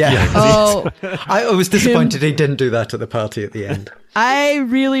those are my favorites. I was disappointed he didn't do that at the party at the end. I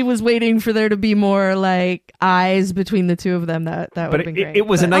really was waiting for there to be more eyes between the two of them. That would have been great. It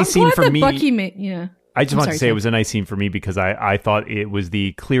was a nice scene for me. Bucky I just want to say it was a nice scene for me because I thought it was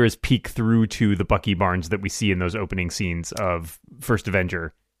the clearest peek through to the Bucky Barnes that we see in those opening scenes of First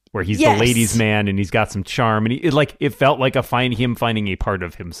Avenger, where he's the ladies' man and he's got some charm, and it felt like him finding a part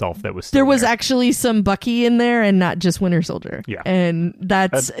of himself that was still there was actually some Bucky in there and not just Winter Soldier. Yeah, and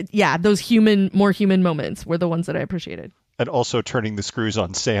those more human moments were the ones that I appreciated. and also turning the screws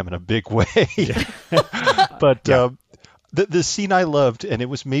on Sam in a big way. But the scene I loved, and it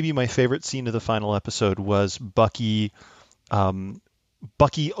was maybe my favorite scene of the final episode, was Bucky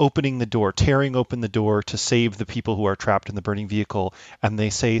opening the door, tearing open the door to save the people who are trapped in the burning vehicle, and they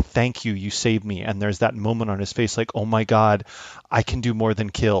say, "Thank you, you saved me." And there's that moment on his face like, "Oh my God, I can do more than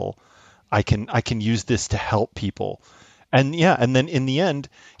kill. I can use this to help people." And and then in the end,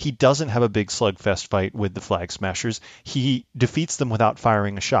 he doesn't have a big slugfest fight with the Flag Smashers. He defeats them without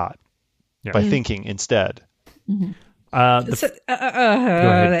firing a shot by thinking instead. Mm-hmm.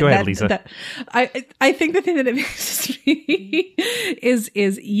 Go ahead, Lisa. I think the thing that it makes me is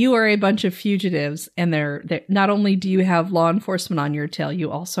you are a bunch of fugitives, and they're not only do you have law enforcement on your tail,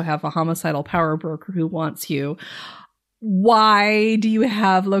 you also have a homicidal power broker who wants you. Why do you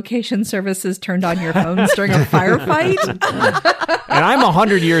have location services turned on your phones during a firefight? And I'm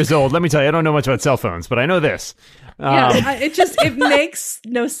 100 years old. Let me tell you, I don't know much about cell phones, but I know this. It makes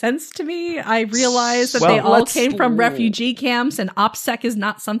no sense to me. I realize that they all came from refugee camps, and OPSEC is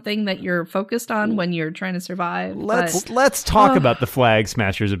not something that you're focused on when you're trying to survive. Let's talk about the Flag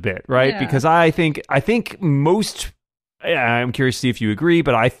Smashers a bit, right? Yeah. Because I think most. I'm curious to see if you agree,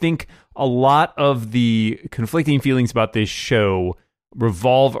 but I think a lot of the conflicting feelings about this show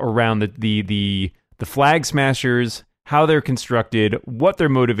revolve around the Flag Smashers, how they're constructed, what their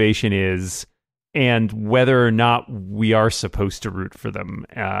motivation is, and whether or not we are supposed to root for them,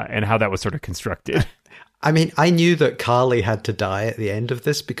 and how that was sort of constructed. I mean, I knew that Carly had to die at the end of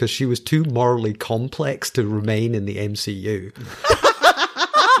this because she was too morally complex to remain in the MCU.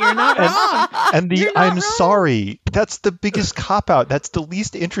 You're not wrong. And I'm sorry. That's the biggest cop-out. That's the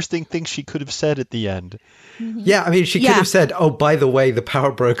least interesting thing she could have said at the end. Yeah, I mean, she could have said, "Oh, by the way, the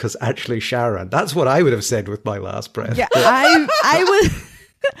power broker's actually Sharon." That's what I would have said with my last breath. Yeah, I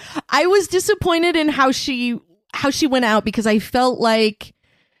was disappointed in how she went out, because I felt like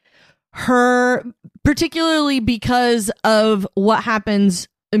her, particularly because of what happens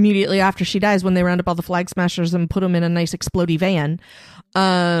immediately after she dies when they round up all the Flag Smashers and put them in a nice explodey van.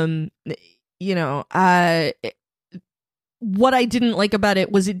 What I didn't like about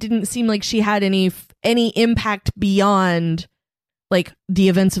it was it didn't seem like she had any impact beyond like the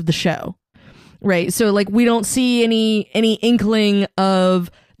events of the show. Right. So like we don't see any inkling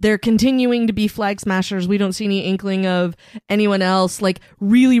of they're continuing to be Flag Smashers. We don't see any inkling of anyone else like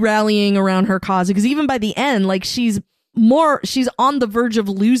really rallying around her cause, because even by the end, like she's on the verge of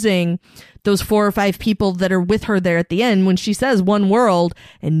losing those 4 or 5 people that are with her there at the end when she says "one world"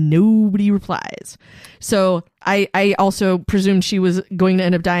 and nobody replies. So I also presumed she was going to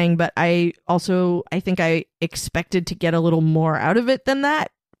end up dying, but I think I expected to get a little more out of it than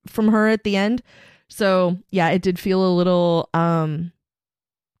that from her at the end. So yeah, it did feel a little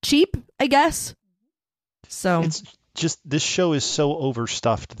cheap, I guess. So it's just, this show is so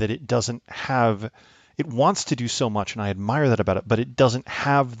overstuffed that it wants to do so much, and I admire that about it, but it doesn't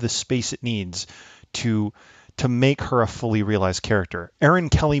have the space it needs to make her a fully realized character.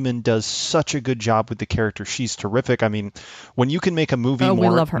 Erin Kellyman does such a good job with the character. She's terrific. I mean, when you can make a movie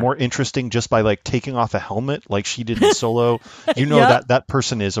more interesting just by like taking off a helmet like she did in Solo, you know that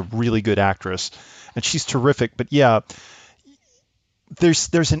person is a really good actress, and she's terrific. But yeah,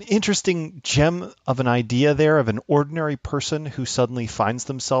 there's an interesting gem of an idea there of an ordinary person who suddenly finds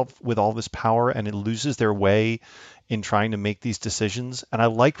themselves with all this power and it loses their way in trying to make these decisions. And I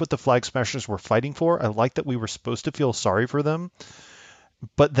liked what the Flag Smashers were fighting for. I liked that we were supposed to feel sorry for them.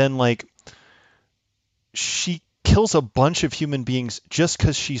 But then like she kills a bunch of human beings just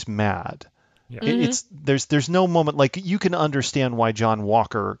because she's mad. Yeah. There's no moment, like you can understand why John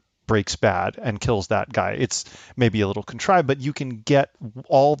Walker breaks bad and kills that guy. It's maybe a little contrived, but you can get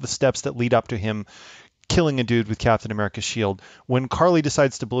all the steps that lead up to him killing a dude with Captain America's shield. When Carly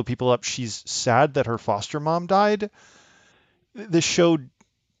decides to blow people up, she's sad that her foster mom died. The show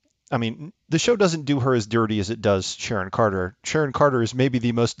doesn't do her as dirty as it does Sharon Carter. Sharon Carter is maybe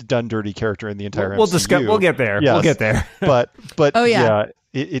the most done dirty character in the entire MCU. We'll get there. Yes. We'll get there. But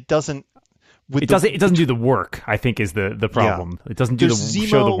it doesn't. It doesn't do the work, I think, is the problem. Yeah. It doesn't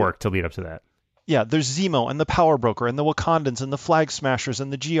show the work to lead up to that. Yeah, there's Zemo and the Power Broker and the Wakandans and the Flag Smashers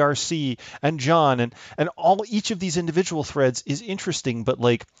and the GRC and John and each of these individual threads is interesting, but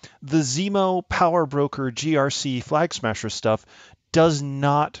like the Zemo, Power Broker, GRC, Flag Smasher stuff does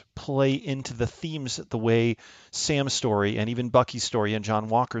not play into the themes the way Sam's story and even Bucky's story and John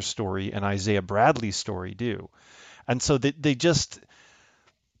Walker's story and Isaiah Bradley's story do. And so they just...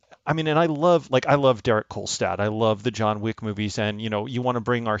 I mean, and I love Derek Kolstad. I love the John Wick movies. And, you want to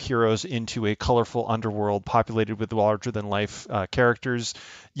bring our heroes into a colorful underworld populated with larger than life characters.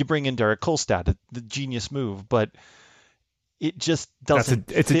 You bring in Derek Kolstad, the genius move. But it just doesn't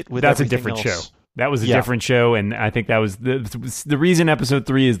fit with that's a everything different else. show. That was a different show, and I think that was the reason episode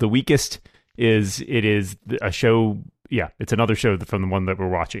 3 is the weakest. Is it is a show? Yeah, it's another show from the one that we're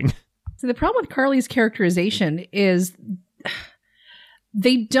watching. So the problem with Carly's characterization is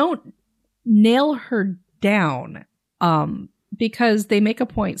they don't nail her down. Because they make a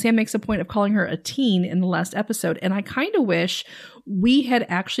point, Sam makes a point of calling her a teen in the last episode. And I kind of wish we had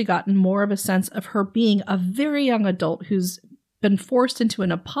actually gotten more of a sense of her being a very young adult who's been forced into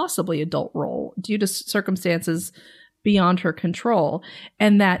an impossibly adult role due to circumstances beyond her control,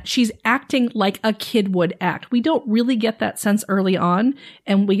 and that she's acting like a kid would act. We don't really get that sense early on.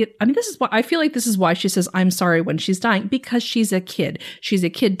 And this is why I feel like this is why she says, I'm sorry when she's dying, because she's a kid. She's a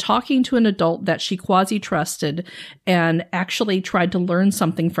kid talking to an adult that she quasi trusted and actually tried to learn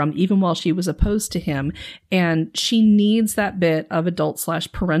something from, even while she was opposed to him. And she needs that bit of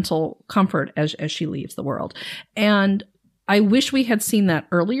adult/parental comfort as she leaves the world. And I wish we had seen that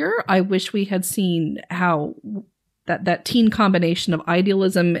earlier. I wish we had seen how that teen combination of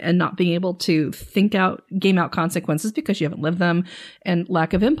idealism and not being able to game out consequences because you haven't lived them, and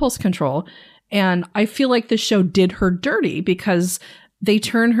lack of impulse control. And I feel like the show did her dirty because they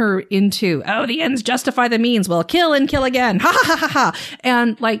turn her into, the ends justify the means. Well, kill and kill again. Ha ha ha ha ha.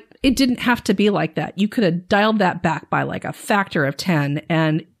 And like, it didn't have to be like that. You could have dialed that back by like a factor of 10,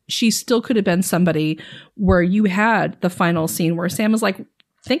 and she still could have been somebody where you had the final scene where Sam is like,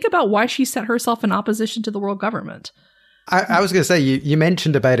 think about why she set herself in opposition to the world government. I was going to say, you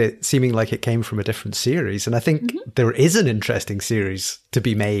mentioned about it seeming like it came from a different series. And I think there is an interesting series to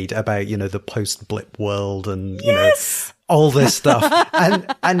be made about, the post-blip world and, all this stuff.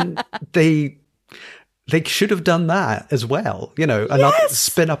 and they should have done that as well.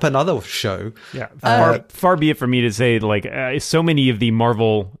 Spin up another show. Yeah. Far be it for me to say, like, so many of the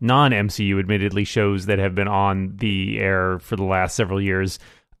Marvel non-MCU, admittedly, shows that have been on the air for the last several years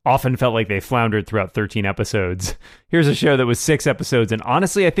often felt like they floundered throughout 13 episodes. Here's a show that was 6 episodes, and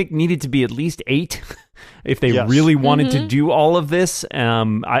honestly, I think needed to be at least 8 if they really wanted to do all of this.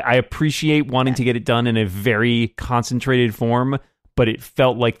 I appreciate wanting to get it done in a very concentrated form, but it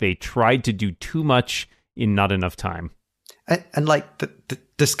felt like they tried to do too much in not enough time. And like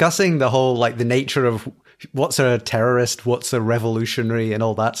discussing the whole, like, the nature of what's a terrorist, what's a revolutionary, and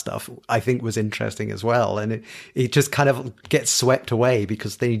all that stuff, I think was interesting as well. And it just kind of gets swept away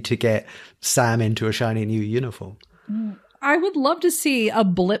because they need to get Sam into a shiny new uniform. I would love to see a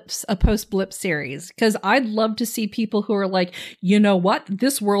post-blip series, because I'd love to see people who are like, you know what,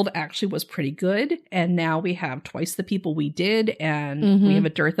 this world actually was pretty good, and now we have twice the people we did, and we have a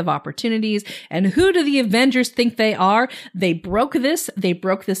dearth of opportunities. And who do the Avengers think they are? They broke this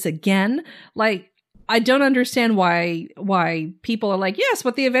again. Like, I don't understand why people are like, yes,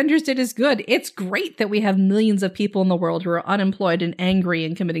 what the Avengers did is good. It's great that we have millions of people in the world who are unemployed and angry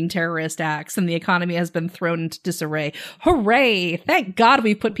and committing terrorist acts, and the economy has been thrown into disarray. Hooray! Thank God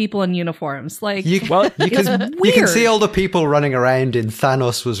we put people in uniforms. Like, you can see all the people running around in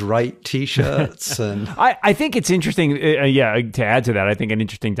Thanos was right t-shirts. And I think it's interesting. To add to that, I think an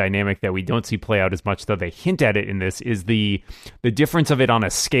interesting dynamic that we don't see play out as much, though they hint at it in this, is the difference of it on a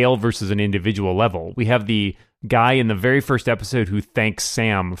scale versus an individual level. We have the guy in the very first episode who thanks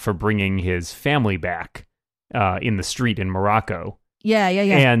Sam for bringing his family back in the street in Morocco. Yeah.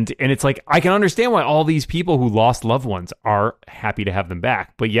 And it's like, I can understand why all these people who lost loved ones are happy to have them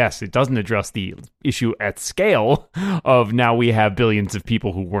back. But yes, it doesn't address the issue at scale of now we have billions of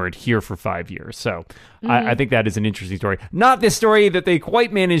people who weren't here for 5 years. So I think that is an interesting story. Not this story that they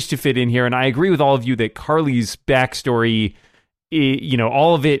quite managed to fit in here. And I agree with all of you that Carly's backstory,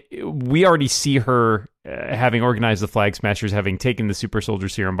 all of it, we already see her having organized the Flag Smashers, having taken the super soldier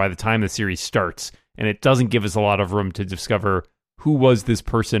serum by the time the series starts. And it doesn't give us a lot of room to discover who was this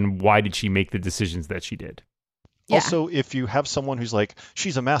person, why did she make the decisions that she did. Yeah. Also, if you have someone who's like,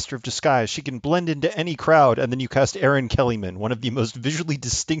 she's a master of disguise, she can blend into any crowd, and then you cast Erin Kellyman, one of the most visually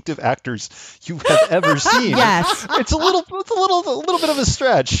distinctive actors you have ever seen. Yes. It's a little bit of a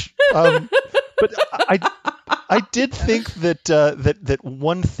stretch. But I did think that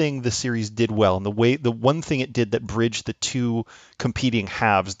one thing the series did well, and the one thing it did that bridged the two competing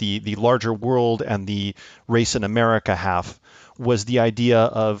halves, the larger world and the race in America half, was the idea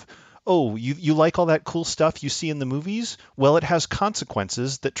of, oh, you like all that cool stuff you see in the movies? Well, it has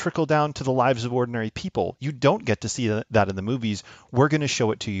consequences that trickle down to the lives of ordinary people. You don't get to see that in the movies. We're going to show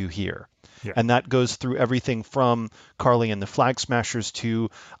it to you here. Yeah. And that goes through everything from Carly and the Flag Smashers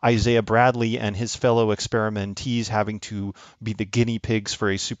to Isaiah Bradley and his fellow experimentees having to be the guinea pigs for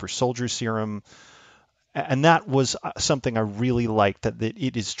a super soldier serum. And that was something I really liked, that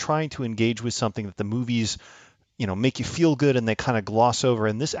it is trying to engage with something that the movies, make you feel good and they kind of gloss over.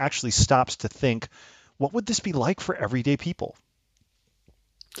 And this actually stops to think, what would this be like for everyday people?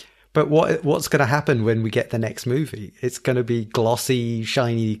 But what's going to happen when we get the next movie? It's going to be glossy,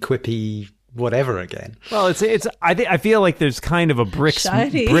 shiny, quippy, whatever again. Well, I feel like there's kind of a bricks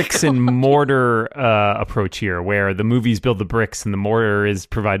and mortar approach here, where the movies build the bricks and the mortar is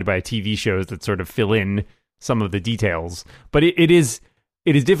provided by TV shows that sort of fill in some of the details. But it is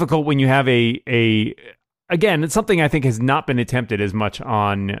difficult when you have again, it's something I think has not been attempted as much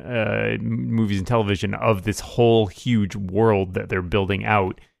on movies and television, of this whole huge world that they're building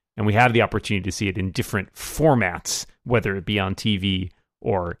out. And we have the opportunity to see it in different formats, whether it be on TV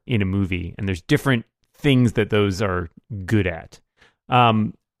or in a movie. And there's different things that those are good at.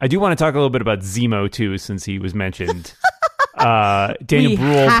 I do want to talk a little bit about Zemo, too, since he was mentioned. Daniel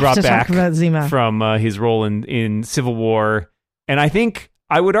Bruhl brought back from his role in Civil War. And I think,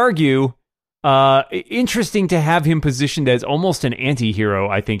 I would argue, interesting to have him positioned as almost an anti-hero,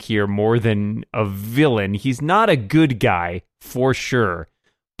 I think, here, more than a villain. He's not a good guy, for sure.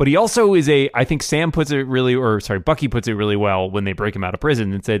 But he also is I think Bucky puts it really well when they break him out of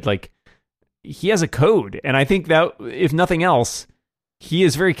prison and said, like, he has a code. And I think that, if nothing else, he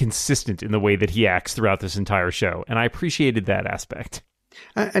is very consistent in the way that he acts throughout this entire show. And I appreciated that aspect.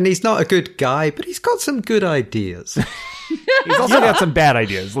 And he's not a good guy, but he's got some good ideas. He's also got some bad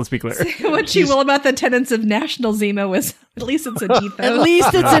ideas, let's be clear. What you will about the tenets of National Zemo is, at least it's an ethos. At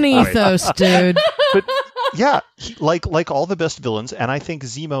least it's an ethos, dude. But yeah, like all the best villains, and I think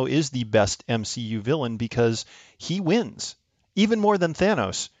Zemo is the best MCU villain because he wins. Even more than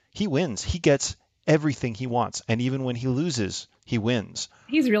Thanos, he wins. He gets everything he wants, and even when he loses, he wins.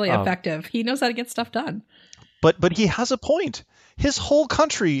 He's really effective. He knows how to get stuff done. But he has a point. His whole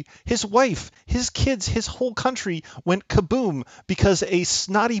country, his wife, his kids, his whole country went kaboom because a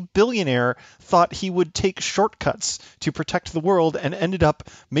snotty billionaire thought he would take shortcuts to protect the world and ended up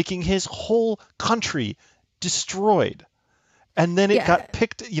making his whole country destroyed. And then it got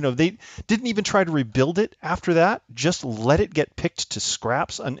picked, they didn't even try to rebuild it after that, just let it get picked to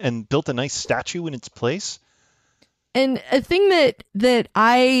scraps and built a nice statue in its place. And a thing that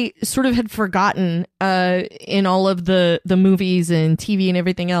I sort of had forgotten in all of the movies and TV and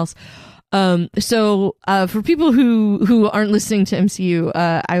everything else. So for people who aren't listening to MCU,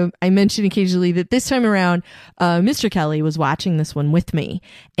 I mention occasionally that this time around, Mr. Kelly was watching this one with me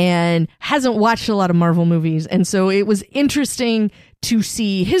and hasn't watched a lot of Marvel movies. And so it was interesting to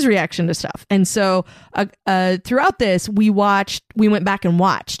see his reaction to stuff. And so throughout this, we went back and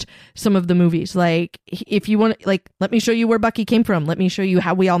watched some of the movies. Like, if you want, like, let me show you where Bucky came from. Let me show you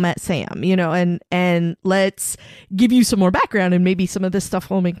how we all met Sam, and let's give you some more background, and maybe some of this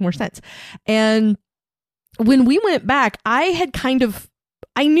stuff will make more sense. And when we went back, I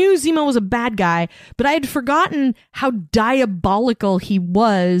knew Zemo was a bad guy, but I had forgotten how diabolical he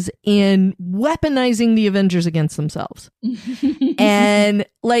was in weaponizing the Avengers against themselves. and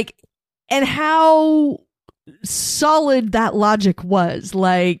how solid that logic was.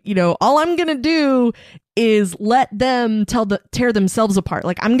 Like, all I'm going to do is let them tear themselves apart.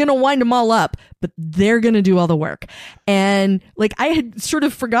 Like, I'm going to wind them all up, but they're going to do all the work. And like, I had sort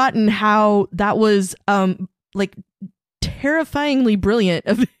of forgotten how that was, terrifyingly brilliant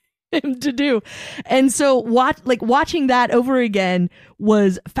of him to do. And so watching that over again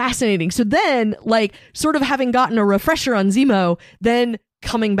was fascinating. So then, sort of having gotten a refresher on Zemo, then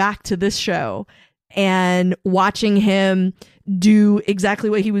coming back to this show and watching him do exactly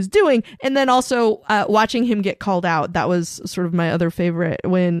what he was doing, and then also watching him get called out. That was sort of my other favorite,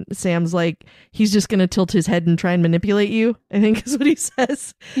 when Sam's like, he's just going to tilt his head and try and manipulate you, I think is what he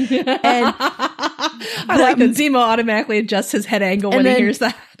says. And I like that Zemo automatically adjusts his head angle when he hears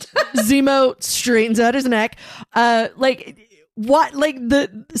that. Zemo straightens out his neck.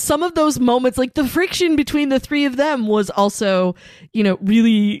 Some of those moments, like the friction between the three of them, was also,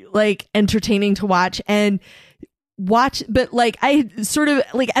 really entertaining to watch. But I sort of,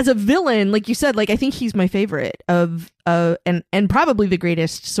 as a villain, like you said, I think he's my favorite of and probably the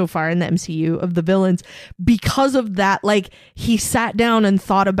greatest so far in the MCU of the villains, because of that. He sat down and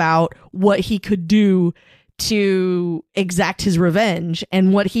thought about what he could do to exact his revenge,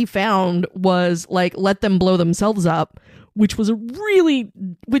 and what he found was let them blow themselves up, which was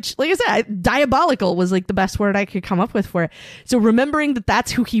like I said, diabolical was the best word I could come up with for it. So remembering that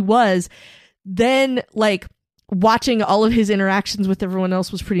that's who he was, then watching all of his interactions with everyone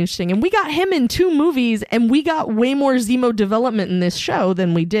else was pretty interesting. And we got him in 2 movies, and we got way more Zemo development in this show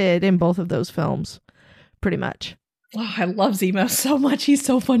than we did in both of those films, pretty much. Oh, I love Zemo so much. He's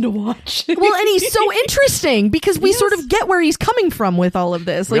so fun to watch. Well, and he's so interesting because we sort of get where he's coming from with all of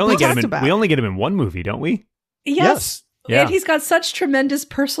this. We only get him in 1 movie, don't we? Yes. Yeah. And he's got such tremendous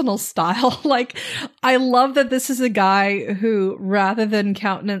personal style. Like, I love that this is a guy who, rather than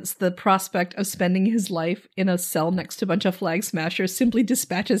countenance the prospect of spending his life in a cell next to a bunch of flag smashers, simply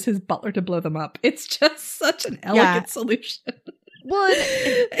dispatches his butler to blow them up. It's just such an elegant solution. Well,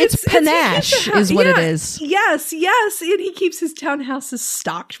 it's panache is what it is. Yes. And he keeps his townhouses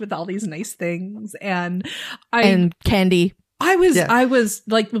stocked with all these nice things. And candy. I was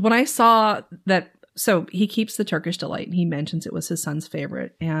like, when I saw that. So he keeps the Turkish delight, and he mentions it was his son's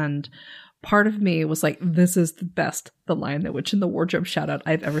favorite. And part of me was like, this is the best The Lion, the Witch, and the Wardrobe shout out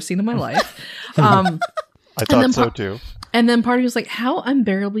I've ever seen in my life. I thought so too. And then part of me was like, how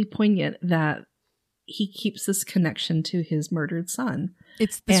unbearably poignant that he keeps this connection to his murdered son.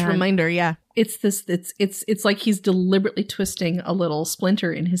 It's this reminder, yeah. It's like he's deliberately twisting a little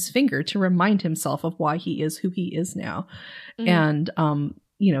splinter in his finger to remind himself of why he is who he is now. And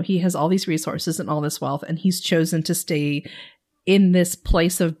he has all these resources and all this wealth, and he's chosen to stay in this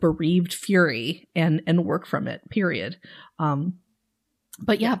place of bereaved fury and work from it, period.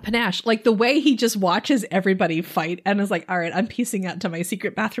 But yeah, panache. Like the way he just watches everybody fight and is like, all right, I'm piecing out to my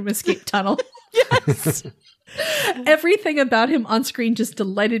secret bathroom escape tunnel. Yes. Everything about him on screen just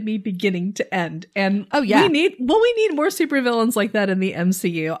delighted me beginning to end. And we need more supervillains like that in the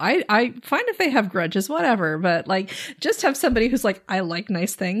MCU. I fine if they have grudges, whatever, but like just have somebody who's like, I like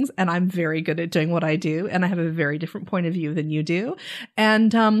nice things and I'm very good at doing what I do and I have a very different point of view than you do.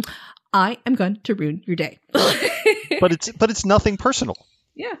 And I am going to ruin your day. but it's nothing personal.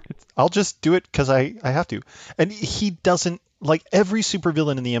 Yeah. I'll just do it because I have to. And he doesn't, like every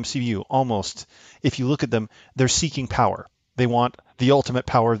supervillain in the MCU, almost, if you look at them, they're seeking power. They want the ultimate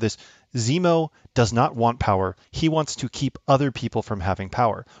power of this. Zemo does not want power. He wants to keep other people from having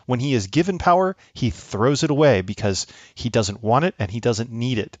power. When he is given power, he throws it away because he doesn't want it and he doesn't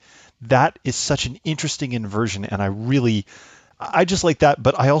need it. That is such an interesting inversion, and I just like that,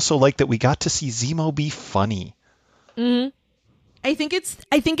 but I also like that we got to see Zemo be funny. Mm-hmm. I think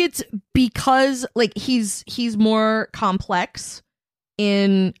it's because like he's more complex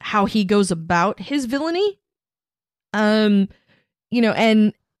in how he goes about his villainy. And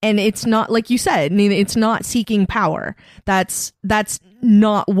it's not, like you said, I mean, it's not seeking power. That's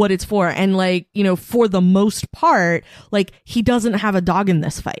not what it's for. And like, for the most part, like he doesn't have a dog in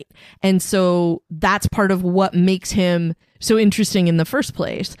this fight. And so that's part of what makes him so interesting in the first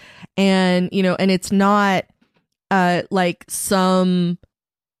place. And, and it's not, it's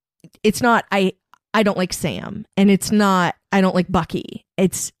not, I don't like Sam, and it's not, I don't like Bucky.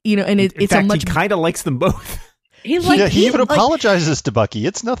 It's, and it's in fact, a much, he kind of likes them both. He even apologizes to Bucky.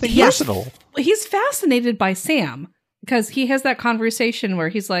 It's nothing personal. He's fascinated by Sam because he has that conversation where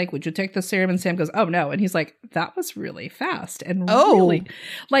he's like, would you take the serum? And Sam goes, oh no. And he's like, that was really fast. And really,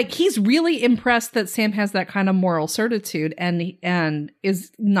 like, he's really impressed that Sam has that kind of moral certitude and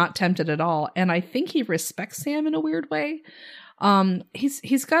is not tempted at all. And I think he respects Sam in a weird way.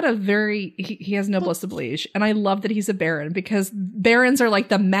 He's got he has noblesse oblige, and I love that he's a baron because barons are like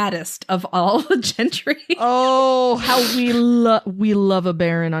the maddest of all the gentry. Oh, how we love a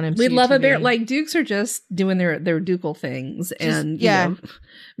baron on MCU. We love TV. a baron. Like dukes are just doing their ducal things, and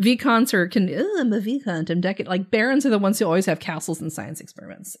vicomtes are I'm a vicomte. I'm decadent. Like barons are the ones who always have castles and science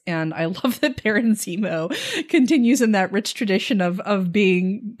experiments, and I love that Baron Zemo continues in that rich tradition of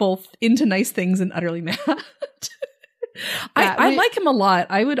being both into nice things and utterly mad. I like him a lot.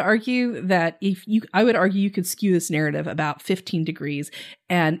 I would argue that you could skew this narrative about 15 degrees,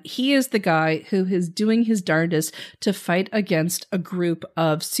 and he is the guy who is doing his darndest to fight against a group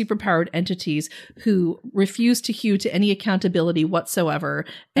of superpowered entities who refuse to hew to any accountability whatsoever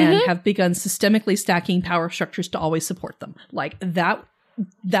and have begun systemically stacking power structures to always support them. Like that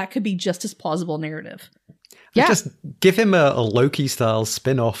could be just as plausible narrative. Yeah. Just give him a Loki-style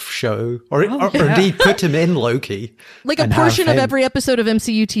spin-off show, or indeed put him in Loki. Like a portion of every episode of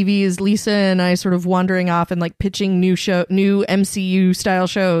MCU TV is Lisa and I sort of wandering off and like pitching new MCU-style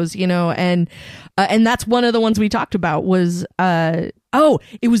shows, and that's one of the ones we talked about was, it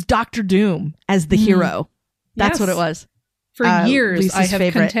was Doctor Doom as the hero. That's what it was. For years, Lisa's I have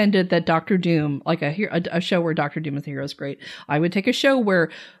favorite. contended that Doctor Doom, like a show where Doctor Doom is the hero is great. I would take a show where,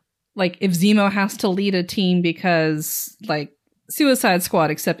 like, if Zemo has to lead a team because, like, Suicide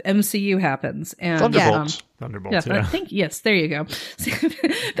Squad, except MCU happens. And Thunderbolts. Thunderbolts, I think, yes, there you go.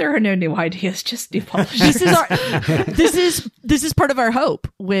 There are no new ideas, just new policies. This is part of our hope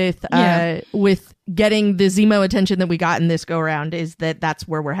with getting the Zemo attention that we got in this go round is that's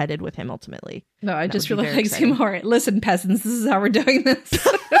where we're headed with him ultimately. No, I just really like Zemo. All right, listen, peasants, this is how we're doing this.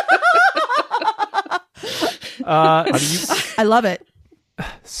 I love it.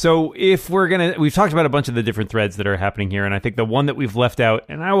 So if we've talked about a bunch of the different threads that are happening here, and I think the one that we've left out,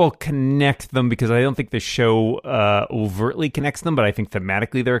 and I will connect them because I don't think the show overtly connects them, but I think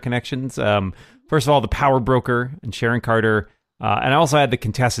thematically there are connections. First of all, the power broker and Sharon Carter, and I also add the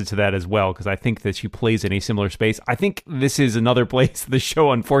Contessa to that as well, because I think that she plays in a similar space. I think this is another place the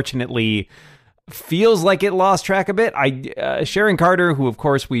show, unfortunately, feels like it lost track a bit. Sharon Carter, who of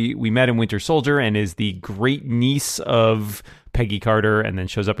course we met in Winter Soldier and is the great niece of Peggy Carter and then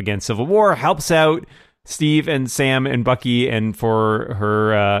shows up again in Civil War, helps out Steve and Sam and Bucky, and for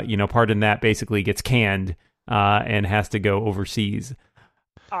her part in that basically gets canned and has to go overseas.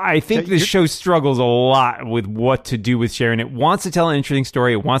 I think this show struggles a lot with what to do with Sharon. It wants to tell an interesting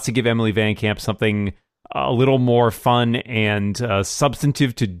story. It wants to give Emily Van Camp something a little more fun and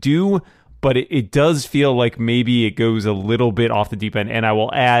substantive to do, but it does feel like maybe it goes a little bit off the deep end. And I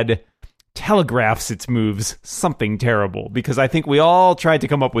will add, telegraphs its moves something terrible, because I think we all tried to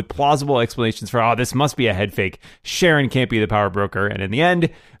come up with plausible explanations for, this must be a head fake. Sharon can't be the power broker. And in the end,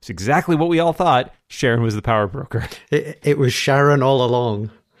 it's exactly what we all thought. Sharon was the power broker. It was Sharon all along.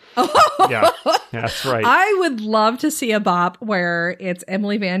 Yeah, that's right. I would love to see a bop where it's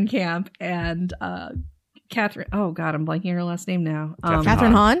Emily Van Camp and Catherine. Oh God, I'm blanking her last name now.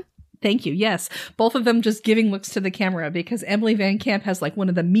 Catherine Hahn? Thank you. Yes. Both of them just giving looks to the camera, because Emily Van Camp has like one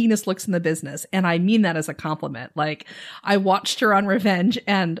of the meanest looks in the business. And I mean that as a compliment. Like, I watched her on Revenge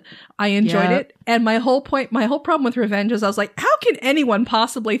and I enjoyed it. And my whole problem with Revenge is I was like, how can anyone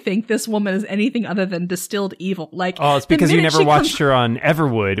possibly think this woman is anything other than distilled evil? Like, it's because you never watched her on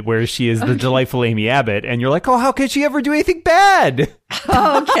Everwood, where she is the delightful Amy Abbott. And you're like, how could she ever do anything bad?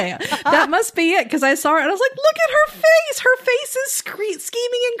 Okay. That must be it. Because I saw her and I was like, look at her face. Her face is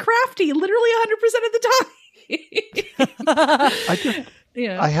scheming and crafty literally 100% of the time.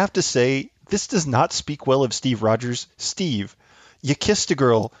 I have to say, this does not speak well of Steve Rogers. Steve, you kissed a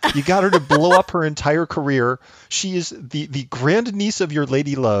girl. You got her to blow up her entire career. She is the grandniece of your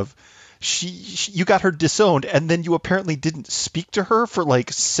lady love. You got her disowned, and then you apparently didn't speak to her for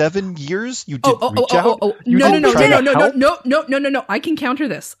like 7 years. You did reach out. No. I can counter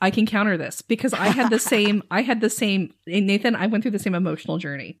this. Because I had the same. Nathan, I went through the same emotional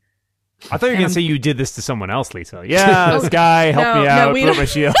journey. I thought you were going to say you did this to someone else, Lisa. Yeah, this guy helped me out, put my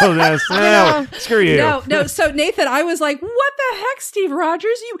shield. Screw you. No. So Nathan, I was like, what the heck, Steve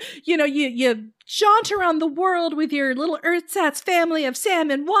Rogers? You jaunt around the world with your little ersatz family of Sam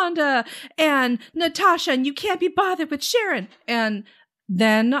and Wanda and Natasha, and you can't be bothered with Sharon. And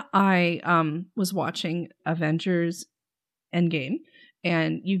then I was watching Avengers Endgame.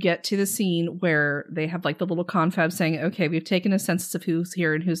 And you get to the scene where they have like the little confab saying, okay, we've taken a census of who's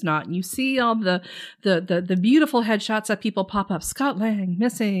here and who's not. And you see all the beautiful headshots that people pop up. Scott Lang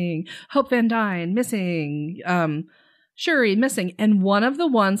missing, Hope Van Dyne missing, Shuri missing. And one of the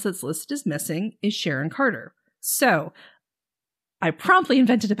ones that's listed as missing is Sharon Carter. So I promptly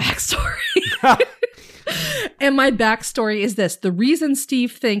invented a backstory. And my backstory is this. The reason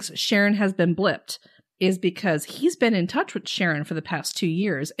Steve thinks Sharon has been blipped is because he's been in touch with Sharon for the past 2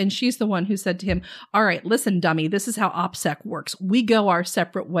 years. And she's the one who said to him, all right, listen, dummy, this is how OPSEC works. We go our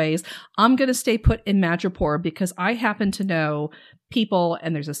separate ways. I'm going to stay put in Madripoor because I happen to know people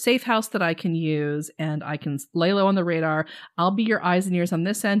and there's a safe house that I can use and I can lay low on the radar. I'll be your eyes and ears on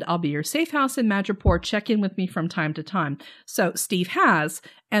this end. I'll be your safe house in Madripoor. Check in with me from time to time. So Steve has.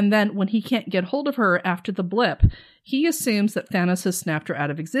 And then when he can't get hold of her after the blip, he assumes that Thanos has snapped her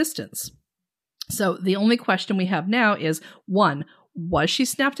out of existence. So the only question we have now is, one, was she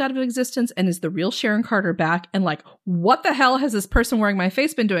snapped out of existence and is the real Sharon Carter back? And like, what the hell has this person wearing my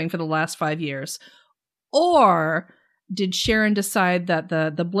face been doing for the last 5 years? Or did Sharon decide that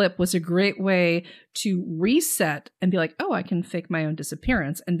the blip was a great way to reset and be like, oh, I can fake my own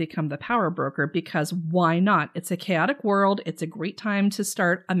disappearance and become the power broker, because why not? It's a chaotic world. It's a great time to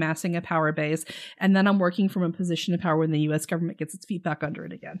start amassing a power base. And then I'm working from a position of power when the U.S. government gets its feet back under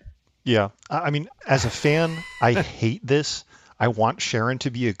it again. Yeah. I mean, as a fan, I hate this. I want Sharon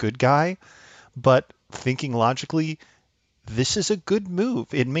to be a good guy, but thinking logically, this is a good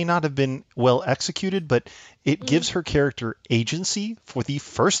move. It may not have been well executed, but it gives her character agency for the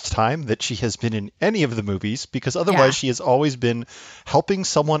first time that she has been in any of the movies, because otherwise she has always been helping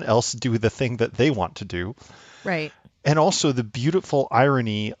someone else do the thing that they want to do. Right. And also the beautiful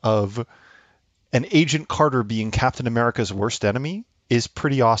irony of an Agent Carter being Captain America's worst enemy is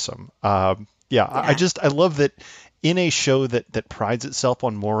pretty awesome. I love that in a show that prides itself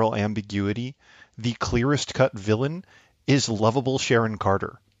on moral ambiguity, the clearest cut villain is lovable Sharon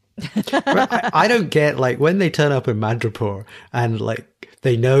Carter. I don't get, like, when they turn up in Madripoor and like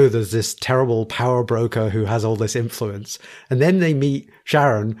they know there's this terrible power broker who has all this influence. And then they meet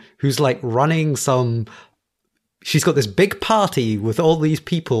Sharon, who's like running she's got this big party with all these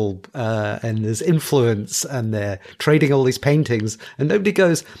people, and there's influence, and they're trading all these paintings, and nobody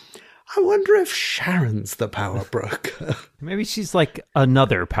goes, I wonder if Sharon's the power broker. Maybe she's like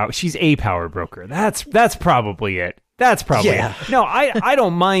she's a power broker. That's probably it. That's probably it. No, I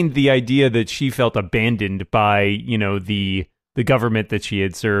don't mind the idea that she felt abandoned by, the government that she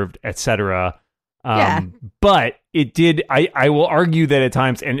had served, etc. But it did. I will argue that at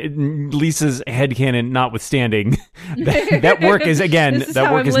times, and Lisa's headcanon notwithstanding, that work is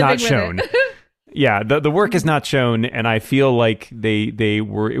not shown. Yeah, the work is not shown, and I feel like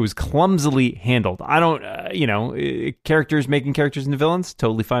it was clumsily handled. I don't, characters making characters into villains,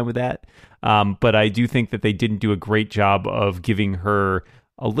 totally fine with that. But I do think that they didn't do a great job of giving her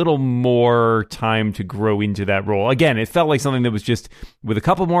a little more time to grow into that role. Again, it felt like something that was just with a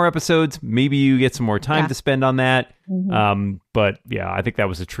couple more episodes, maybe you get some more time to spend on that. Mm-hmm. But yeah, I think that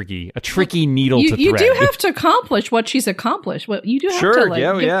was a tricky needle to thread. You do have to accomplish what she's accomplished. You do have to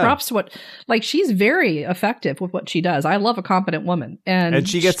give props to she's very effective with what she does. I love a competent woman. And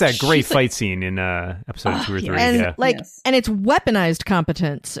she gets that great fight scene in episode 2 or 3. And and it's weaponized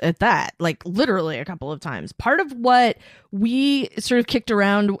competence at that, like literally a couple of times. Part of what we sort of kicked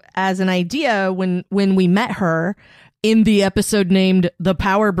around as an idea when we met her in the episode named The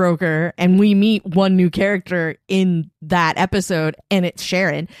Power Broker, and we meet one new character in that episode, and it's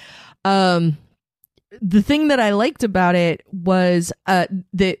Sharon. The thing that I liked about it was that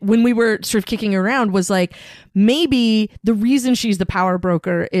when we were sort of kicking around was like, maybe the reason she's the power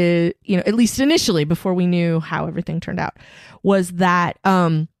broker is, at least initially before we knew how everything turned out, was that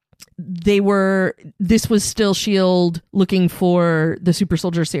this was still S.H.I.E.L.D. looking for the super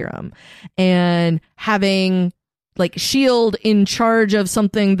soldier serum, and having like S.H.I.E.L.D. in charge of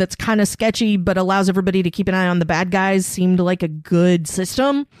something that's kind of sketchy but allows everybody to keep an eye on the bad guys seemed like a good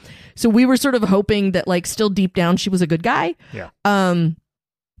system. So we were sort of hoping that like still deep down she was a good guy. Yeah.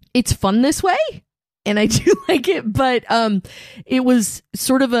 It's fun this way, and I do like it, but it was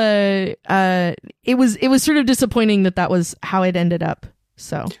sort of it was sort of disappointing that was how it ended up.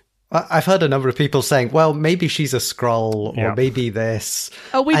 So I've heard a number of people saying, well, maybe she's a Skrull, or maybe this.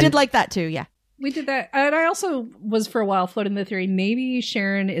 Oh, we did like that too, yeah. We did that. And I also was for a while floating the theory, maybe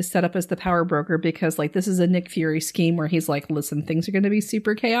Sharon is set up as the power broker because like this is a Nick Fury scheme where he's like, listen, things are going to be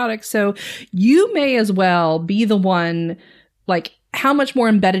super chaotic. So you may as well be the one, like, how much more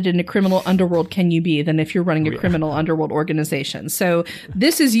embedded in a criminal underworld can you be than if you're running a criminal underworld organization? So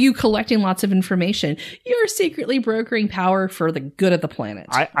this is you collecting lots of information. You're secretly brokering power for the good of the planet.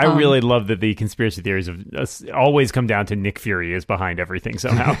 I really love that the conspiracy theories of always come down to Nick Fury is behind everything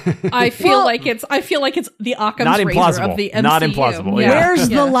somehow. I feel like it's the Occam's razor of the MCU. Not implausible. Yeah. Where's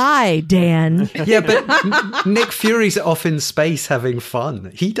the lie, Dan? Yeah, but Nick Fury's off in space having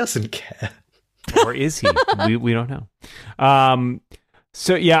fun. He doesn't care. Or is he? we don't know.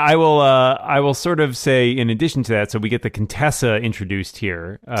 So yeah, I will sort of say in addition to that, so we get the Contessa introduced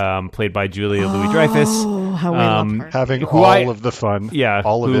here, played by Julia Louis-Dreyfus. Oh, how I love her. Having all of the fun. Yeah,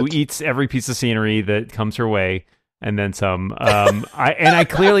 all of who it. eats every piece of scenery that comes her way. And then some. I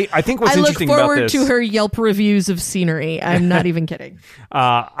think what's interesting about this. I look forward to her Yelp reviews of scenery. I'm not even kidding.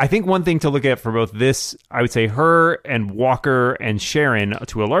 I think one thing to look at for both this, I would say her and Walker and Sharon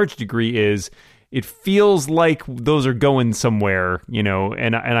to a large degree is it feels like those are going somewhere,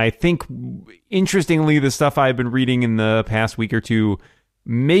 and I think interestingly, the stuff I've been reading in the past week or two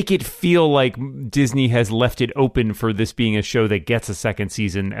make it feel like Disney has left it open for this being a show that gets a second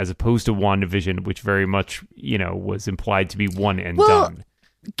season as opposed to WandaVision, which very much, was implied to be one and done.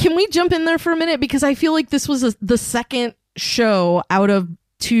 Can we jump in there for a minute? Because I feel like this was the second show out of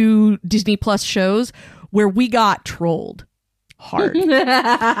 2 Disney Plus shows where we got trolled hard.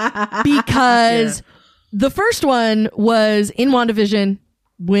 Because the first one was in WandaVision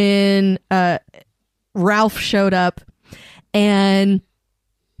when Ralph showed up, and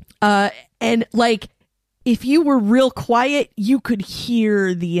like if you were real quiet, you could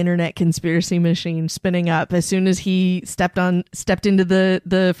hear the internet conspiracy machine spinning up as soon as he stepped into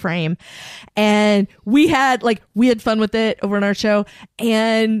the frame. And we had fun with it over on our show,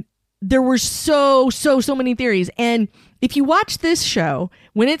 and there were so many theories. And if you watch this show,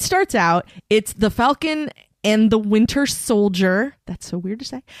 when it starts out, it's the Falcon and the Winter Soldier. That's so weird to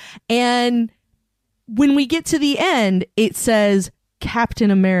say. And when we get to the end, it says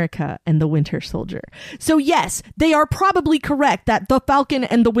Captain America and the Winter Soldier. So yes, they are probably correct that the Falcon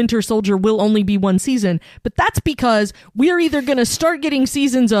and the Winter Soldier will only be one season, but that's because we're either going to start getting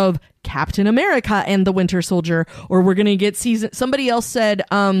seasons of Captain America and the Winter Soldier, or we're going to get season. Somebody else said,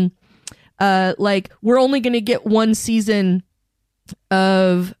 like, we're only going to get one season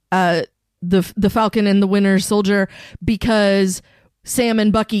of the Falcon and the Winter Soldier because Sam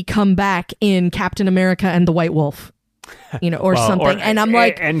and Bucky come back in Captain America and the White Wolf, or something. And I'm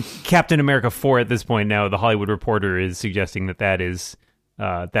like, and Captain America 4 at this point now, the Hollywood Reporter is suggesting that is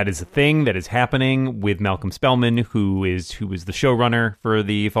a thing that is happening with Malcolm Spellman, who was the showrunner for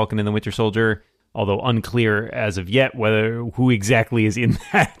the Falcon and the Winter Soldier, although unclear as of yet who exactly is in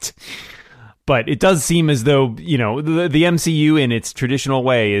that. But it does seem as though, the MCU in its traditional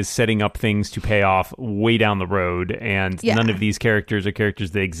way is setting up things to pay off way down the road, and none of these characters are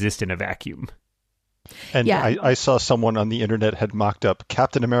characters that exist in a vacuum. And I saw someone on the internet had mocked up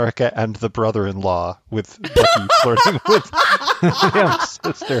Captain America and the brother-in-law with Bucky flirting with Sam's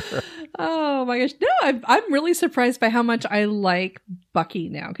sister. Oh my gosh. No, I'm really surprised by how much I like Bucky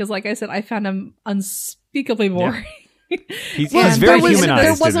now. Because like I said, I found him unspeakably boring. Yeah. He's very humanized.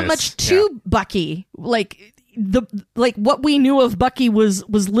 There wasn't much to Bucky. Like what we knew of Bucky was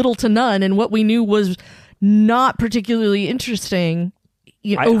little to none, and what we knew was not particularly interesting.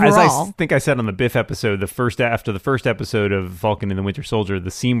 Overall. As I think I said on the Biff episode, after the first episode of Falcon and the Winter Soldier,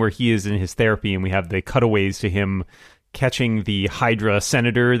 the scene where he is in his therapy and we have the cutaways to him catching the Hydra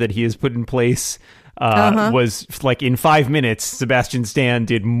senator that he has put in place. Was like in 5 minutes, Sebastian Stan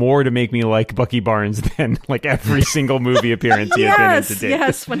did more to make me like Bucky Barnes than like every single movie appearance he has been in to date.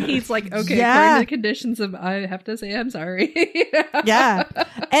 Yes, when he's like, okay, according to the conditions of, I have to say I'm sorry. Yeah.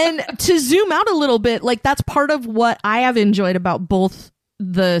 And to zoom out a little bit, like that's part of what I have enjoyed about both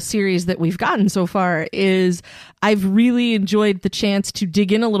the series that we've gotten so far is I've really enjoyed the chance to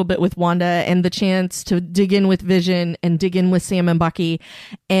dig in a little bit with Wanda and the chance to dig in with Vision and dig in with Sam and Bucky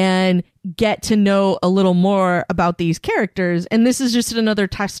and get to know a little more about these characters. And this is just another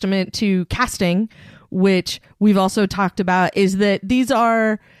testament to casting, which we've also talked about, is that these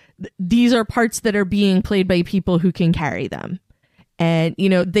are parts that are being played by people who can carry them. And,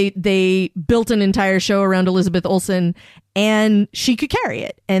 they built an entire show around Elizabeth Olsen and she could carry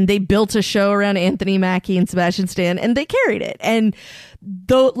it. And they built a show around Anthony Mackie and Sebastian Stan and they carried it. And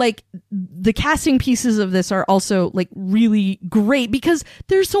though, like, the casting pieces of this are also like really great because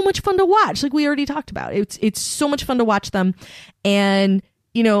they're so much fun to watch. Like we already talked about, it's so much fun to watch them. And,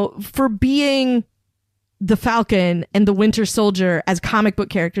 for being the Falcon and the Winter Soldier as comic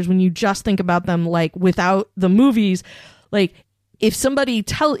book characters, when you just think about them, like without the movies, like, if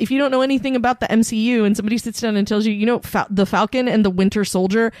you don't know anything about the MCU and somebody sits down and tells you, the Falcon and the Winter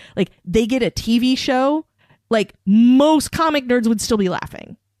Soldier, like they get a TV show, like most comic nerds would still be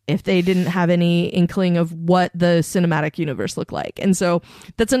laughing if they didn't have any inkling of what the cinematic universe looked like. And so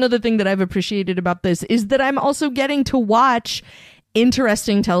that's another thing that I've appreciated about this is that I'm also getting to watch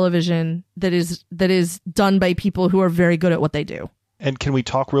interesting television that is done by people who are very good at what they do. And can we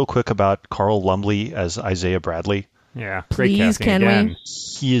talk real quick about Carl Lumbly as Isaiah Bradley? Yeah, please, great casting can again. we?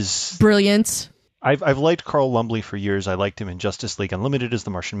 He is brilliant. I've liked Carl Lumbly for years. I liked him in Justice League Unlimited as the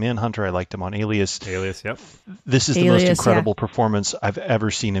Martian Manhunter. I liked him on Alias. Alias, yep. This is the most incredible performance I've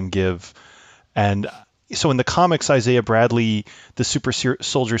ever seen him give. And so in the comics, Isaiah Bradley, the super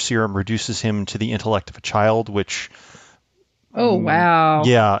soldier serum reduces him to the intellect of a child, which... Oh, wow.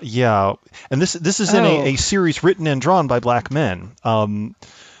 Yeah. And this is in a series written and drawn by black men.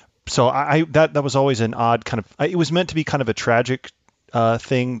 So that was always an odd kind of... It was meant to be kind of a tragic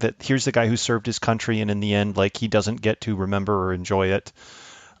thing that here's the guy who served his country and in the end, like, he doesn't get to remember or enjoy it.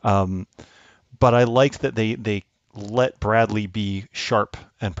 But I liked that they let Bradley be sharp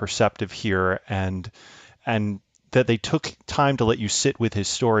and perceptive here and that they took time to let you sit with his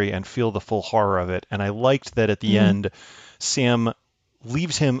story and feel the full horror of it. And I liked that at the end, Sam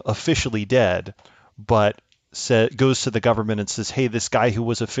leaves him officially dead, but goes to the government and says, hey, this guy who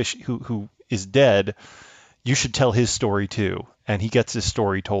was who is dead, you should tell his story too. And he gets his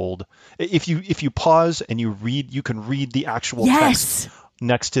story told. If you pause and you read, you can read the actual text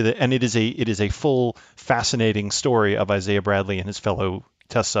next to and it is a full, fascinating story of Isaiah Bradley and his fellow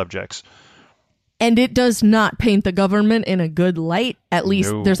test subjects. And it does not paint the government in a good light. At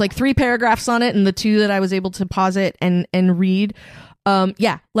least there's like 3 paragraphs on it, and the 2 that I was able to pause it and read.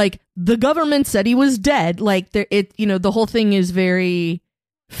 Like the government said he was dead. Like the whole thing is very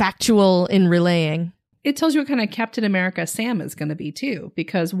factual in relaying. It tells you what kind of Captain America Sam is going to be too,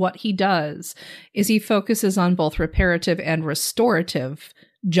 because what he does is he focuses on both reparative and restorative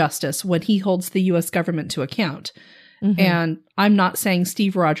justice when he holds the U.S. government to account. And I'm not saying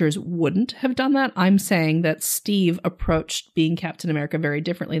Steve Rogers wouldn't have done that. I'm saying that Steve approached being Captain America very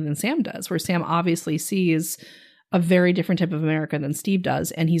differently than Sam does, where Sam obviously sees a very different type of America than Steve does.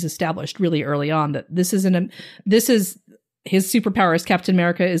 And he's established really early on that this is his superpower as Captain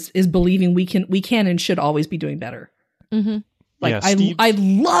America is believing we can and should always be doing better. Like, yeah, I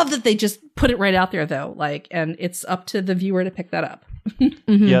love that they just put it right out there though. Like, and it's up to the viewer to pick that up.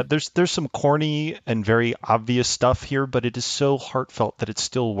 Yeah, there's some corny and very obvious stuff here, but it is so heartfelt that it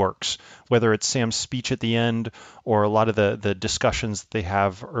still works. Whether it's Sam's speech at the end or a lot of the discussions that they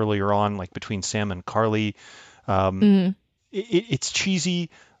have earlier on, like between Sam and Carly, it's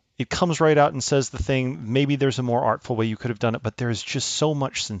cheesy. It comes right out and says the thing. Maybe there's a more artful way you could have done it, but there's just so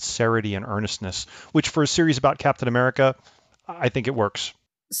much sincerity and earnestness, which for a series about Captain America, I think it works.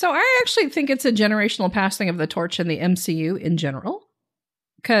 So I actually think it's a generational passing of the torch in the MCU in general.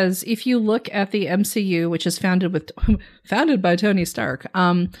 Because if you look at the MCU, which is founded by Tony Stark,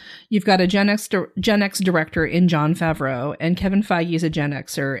 you've got a Gen X director in Jon Favreau, and Kevin Feige is a Gen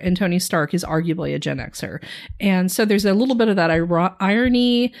Xer, and Tony Stark is arguably a Gen Xer. And so there's a little bit of that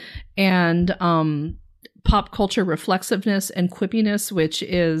irony and pop culture reflexiveness and quippiness, which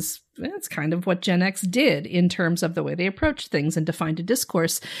is it's kind of what Gen X did in terms of the way they approached things and defined a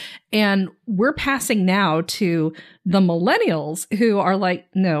discourse. And we're passing now to the millennials who are like,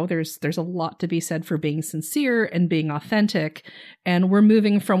 no, there's a lot to be said for being sincere and being authentic. And we're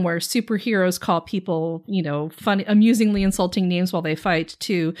moving from where superheroes call people, funny, amusingly insulting names while they fight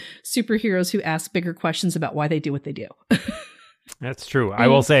to superheroes who ask bigger questions about why they do what they do. That's true. I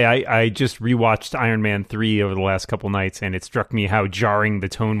will say I just rewatched Iron Man 3 over the last couple nights, and it struck me how jarring the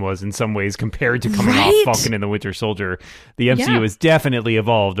tone was in some ways compared to coming off Falcon and the Winter Soldier. The MCU has definitely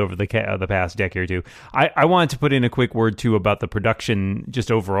evolved over the past decade or two. I wanted to put in a quick word, too, about the production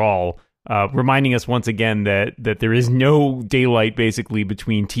just overall, reminding us once again that there is no daylight basically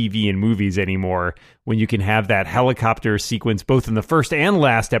between TV and movies anymore when you can have that helicopter sequence both in the first and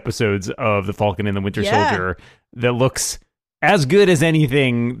last episodes of The Falcon and the Winter Soldier that looks as good as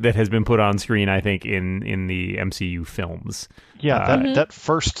anything that has been put on screen, I think, in the MCU films. Yeah, that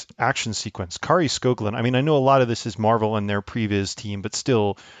first action sequence, Kari Skogland. I mean, I know a lot of this is Marvel and their previs team, but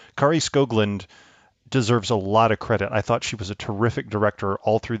still, Kari Skogland deserves a lot of credit. I thought she was a terrific director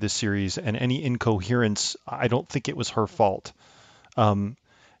all through this series, and any incoherence, I don't think it was her fault. And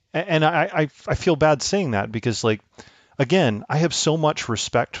I feel bad saying that because, like, again, I have so much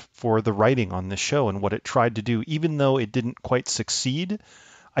respect for the writing on this show and what it tried to do, even though it didn't quite succeed.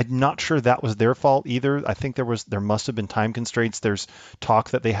 I'm not sure that was their fault either. I think there must have been time constraints. There's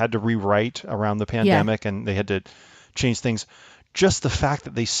talk that they had to rewrite around the pandemic and they had to change things. Just the fact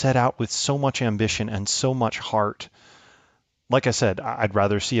that they set out with so much ambition and so much heart. Like I said, I'd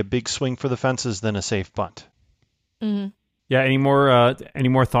rather see a big swing for the fences than a safe punt. Mm-hmm. Yeah, any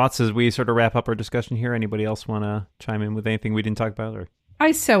more thoughts as we sort of wrap up our discussion here? Anybody else want to chime in with anything we didn't talk about? Or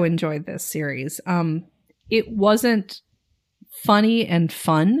I so enjoyed this series. It wasn't funny and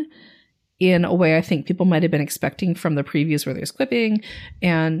fun in a way I think people might have been expecting from the previews where there's clipping.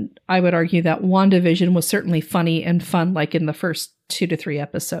 And I would argue that WandaVision was certainly funny and fun, like in the first 2 to 3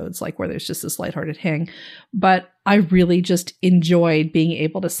 episodes, like where there's just this lighthearted hang. But I really just enjoyed being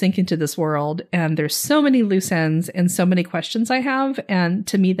able to sink into this world. And there's so many loose ends and so many questions I have. And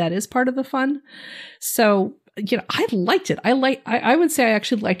to me, that is part of the fun. So, I liked it. I would say I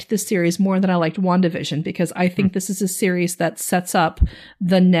actually liked this series more than I liked WandaVision because I think this is a series that sets up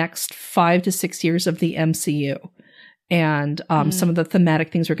the next 5 to 6 years of the MCU. And some of the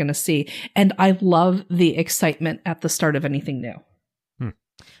thematic things we're going to see. And I love the excitement at the start of anything new.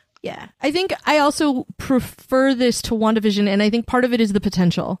 Yeah, I think I also prefer this to WandaVision, and I think part of it is the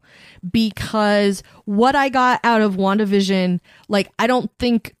potential, because what I got out of WandaVision, like, I don't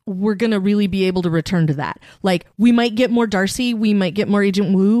think we're going to really be able to return to that. Like, we might get more Darcy, we might get more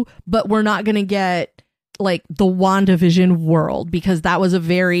Agent Woo, but we're not going to get, like, the WandaVision world, because that was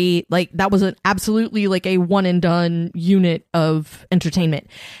that was absolutely, like, a one-and-done unit of entertainment.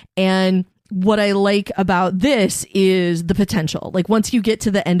 And what I like about this is the potential. Like, once you get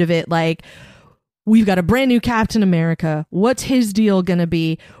to the end of it, like, we've got a brand new Captain America. What's his deal gonna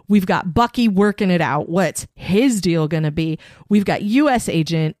be? We've got Bucky working it out. What's his deal gonna be? We've got US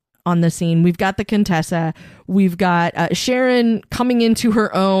Agent on the scene. We've got the Contessa. We've got Sharon coming into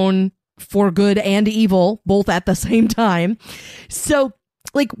her own for good and evil, both at the same time. So,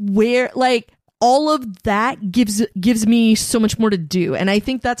 like, all of that gives me so much more to do. And I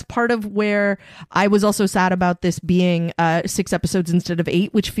think that's part of where I was also sad about this being 6 episodes instead of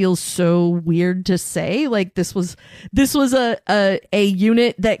 8, which feels so weird to say. Like this was a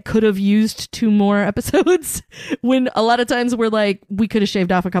unit that could have used 2 more episodes when a lot of times we're like, we could have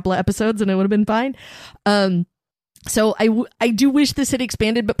shaved off a couple of episodes and it would have been fine. So I do wish this had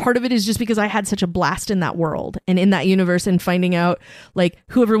expanded, but part of it is just because I had such a blast in that world and in that universe and finding out like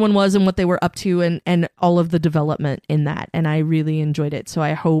who everyone was and what they were up to and all of the development in that. And I really enjoyed it. So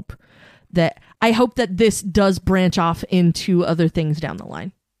I hope that this does branch off into other things down the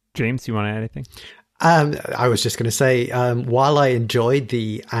line. James, you want to add anything? I was just going to say, while I enjoyed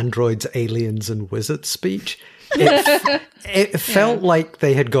the androids, aliens, and wizards speech, it felt like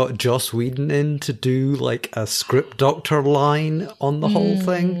they had got Joss Whedon in to do like a script doctor line on the whole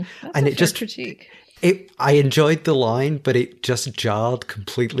thing, and it just critique. I enjoyed the line, but it just jarred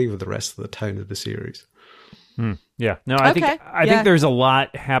completely with the rest of the tone of the series. Yeah, no, I think there's a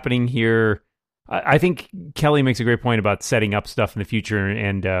lot happening here. I think Kelly makes a great point about setting up stuff in the future,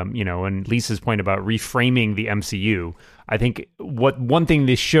 and and Lisa's point about reframing the MCU. I think one thing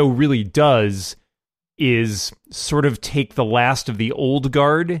this show really does is sort of take the last of the old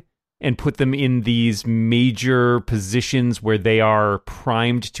guard and put them in these major positions where they are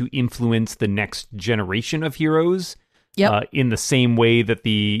primed to influence the next generation of heroes. Yep. In the same way that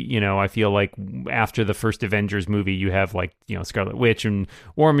I feel like after the first Avengers movie, you have like, Scarlet Witch and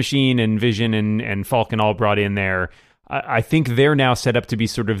War Machine and Vision and Falcon all brought in there. I think they're now set up to be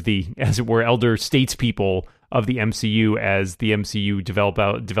sort of the, as it were, elder statespeople of the MCU as the MCU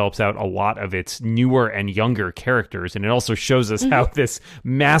develops out a lot of its newer and younger characters. And it also shows us how this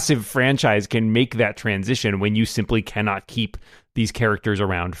massive franchise can make that transition when you simply cannot keep these characters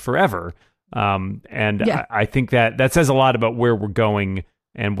around forever. I think that says a lot about where we're going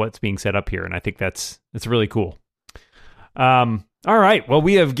and what's being set up here. And I think that's really cool. All right. Well,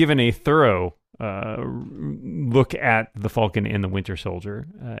 we have given a thorough look at the Falcon and the Winter Soldier,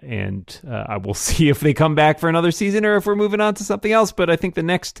 and I will see if they come back for another season or if we're moving on to something else. But I think the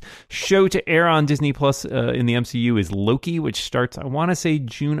next show to air on Disney Plus in the MCU is Loki, which starts, I want to say,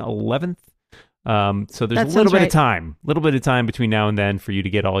 June 11th. So there's a little bit of time between now and then for you to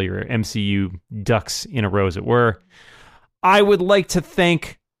get all your MCU ducks in a row, as it were. I would like to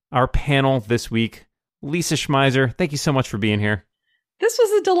thank our panel this week. Lisa Schmeiser, thank you so much for being here. This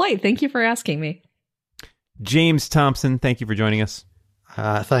was a delight. Thank you for asking me. James Thompson, thank you for joining us.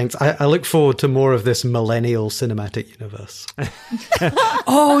 Thanks. I look forward to more of this millennial cinematic universe.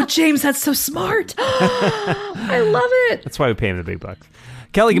 Oh, James, that's so smart. I love it. That's why we pay him the big bucks.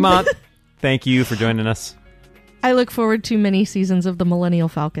 Kelly Gamont, thank you for joining us. I look forward to many seasons of the Millennial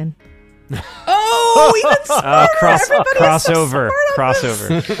Falcon. Oh, even smarter.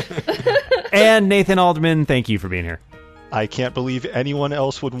 Crossover. And Nathan Alderman, thank you for being here. I can't believe anyone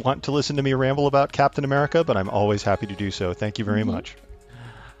else would want to listen to me ramble about Captain America, but I'm always happy to do so. Thank you very much.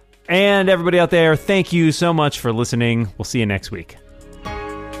 And everybody out there, thank you so much for listening. We'll see you next week.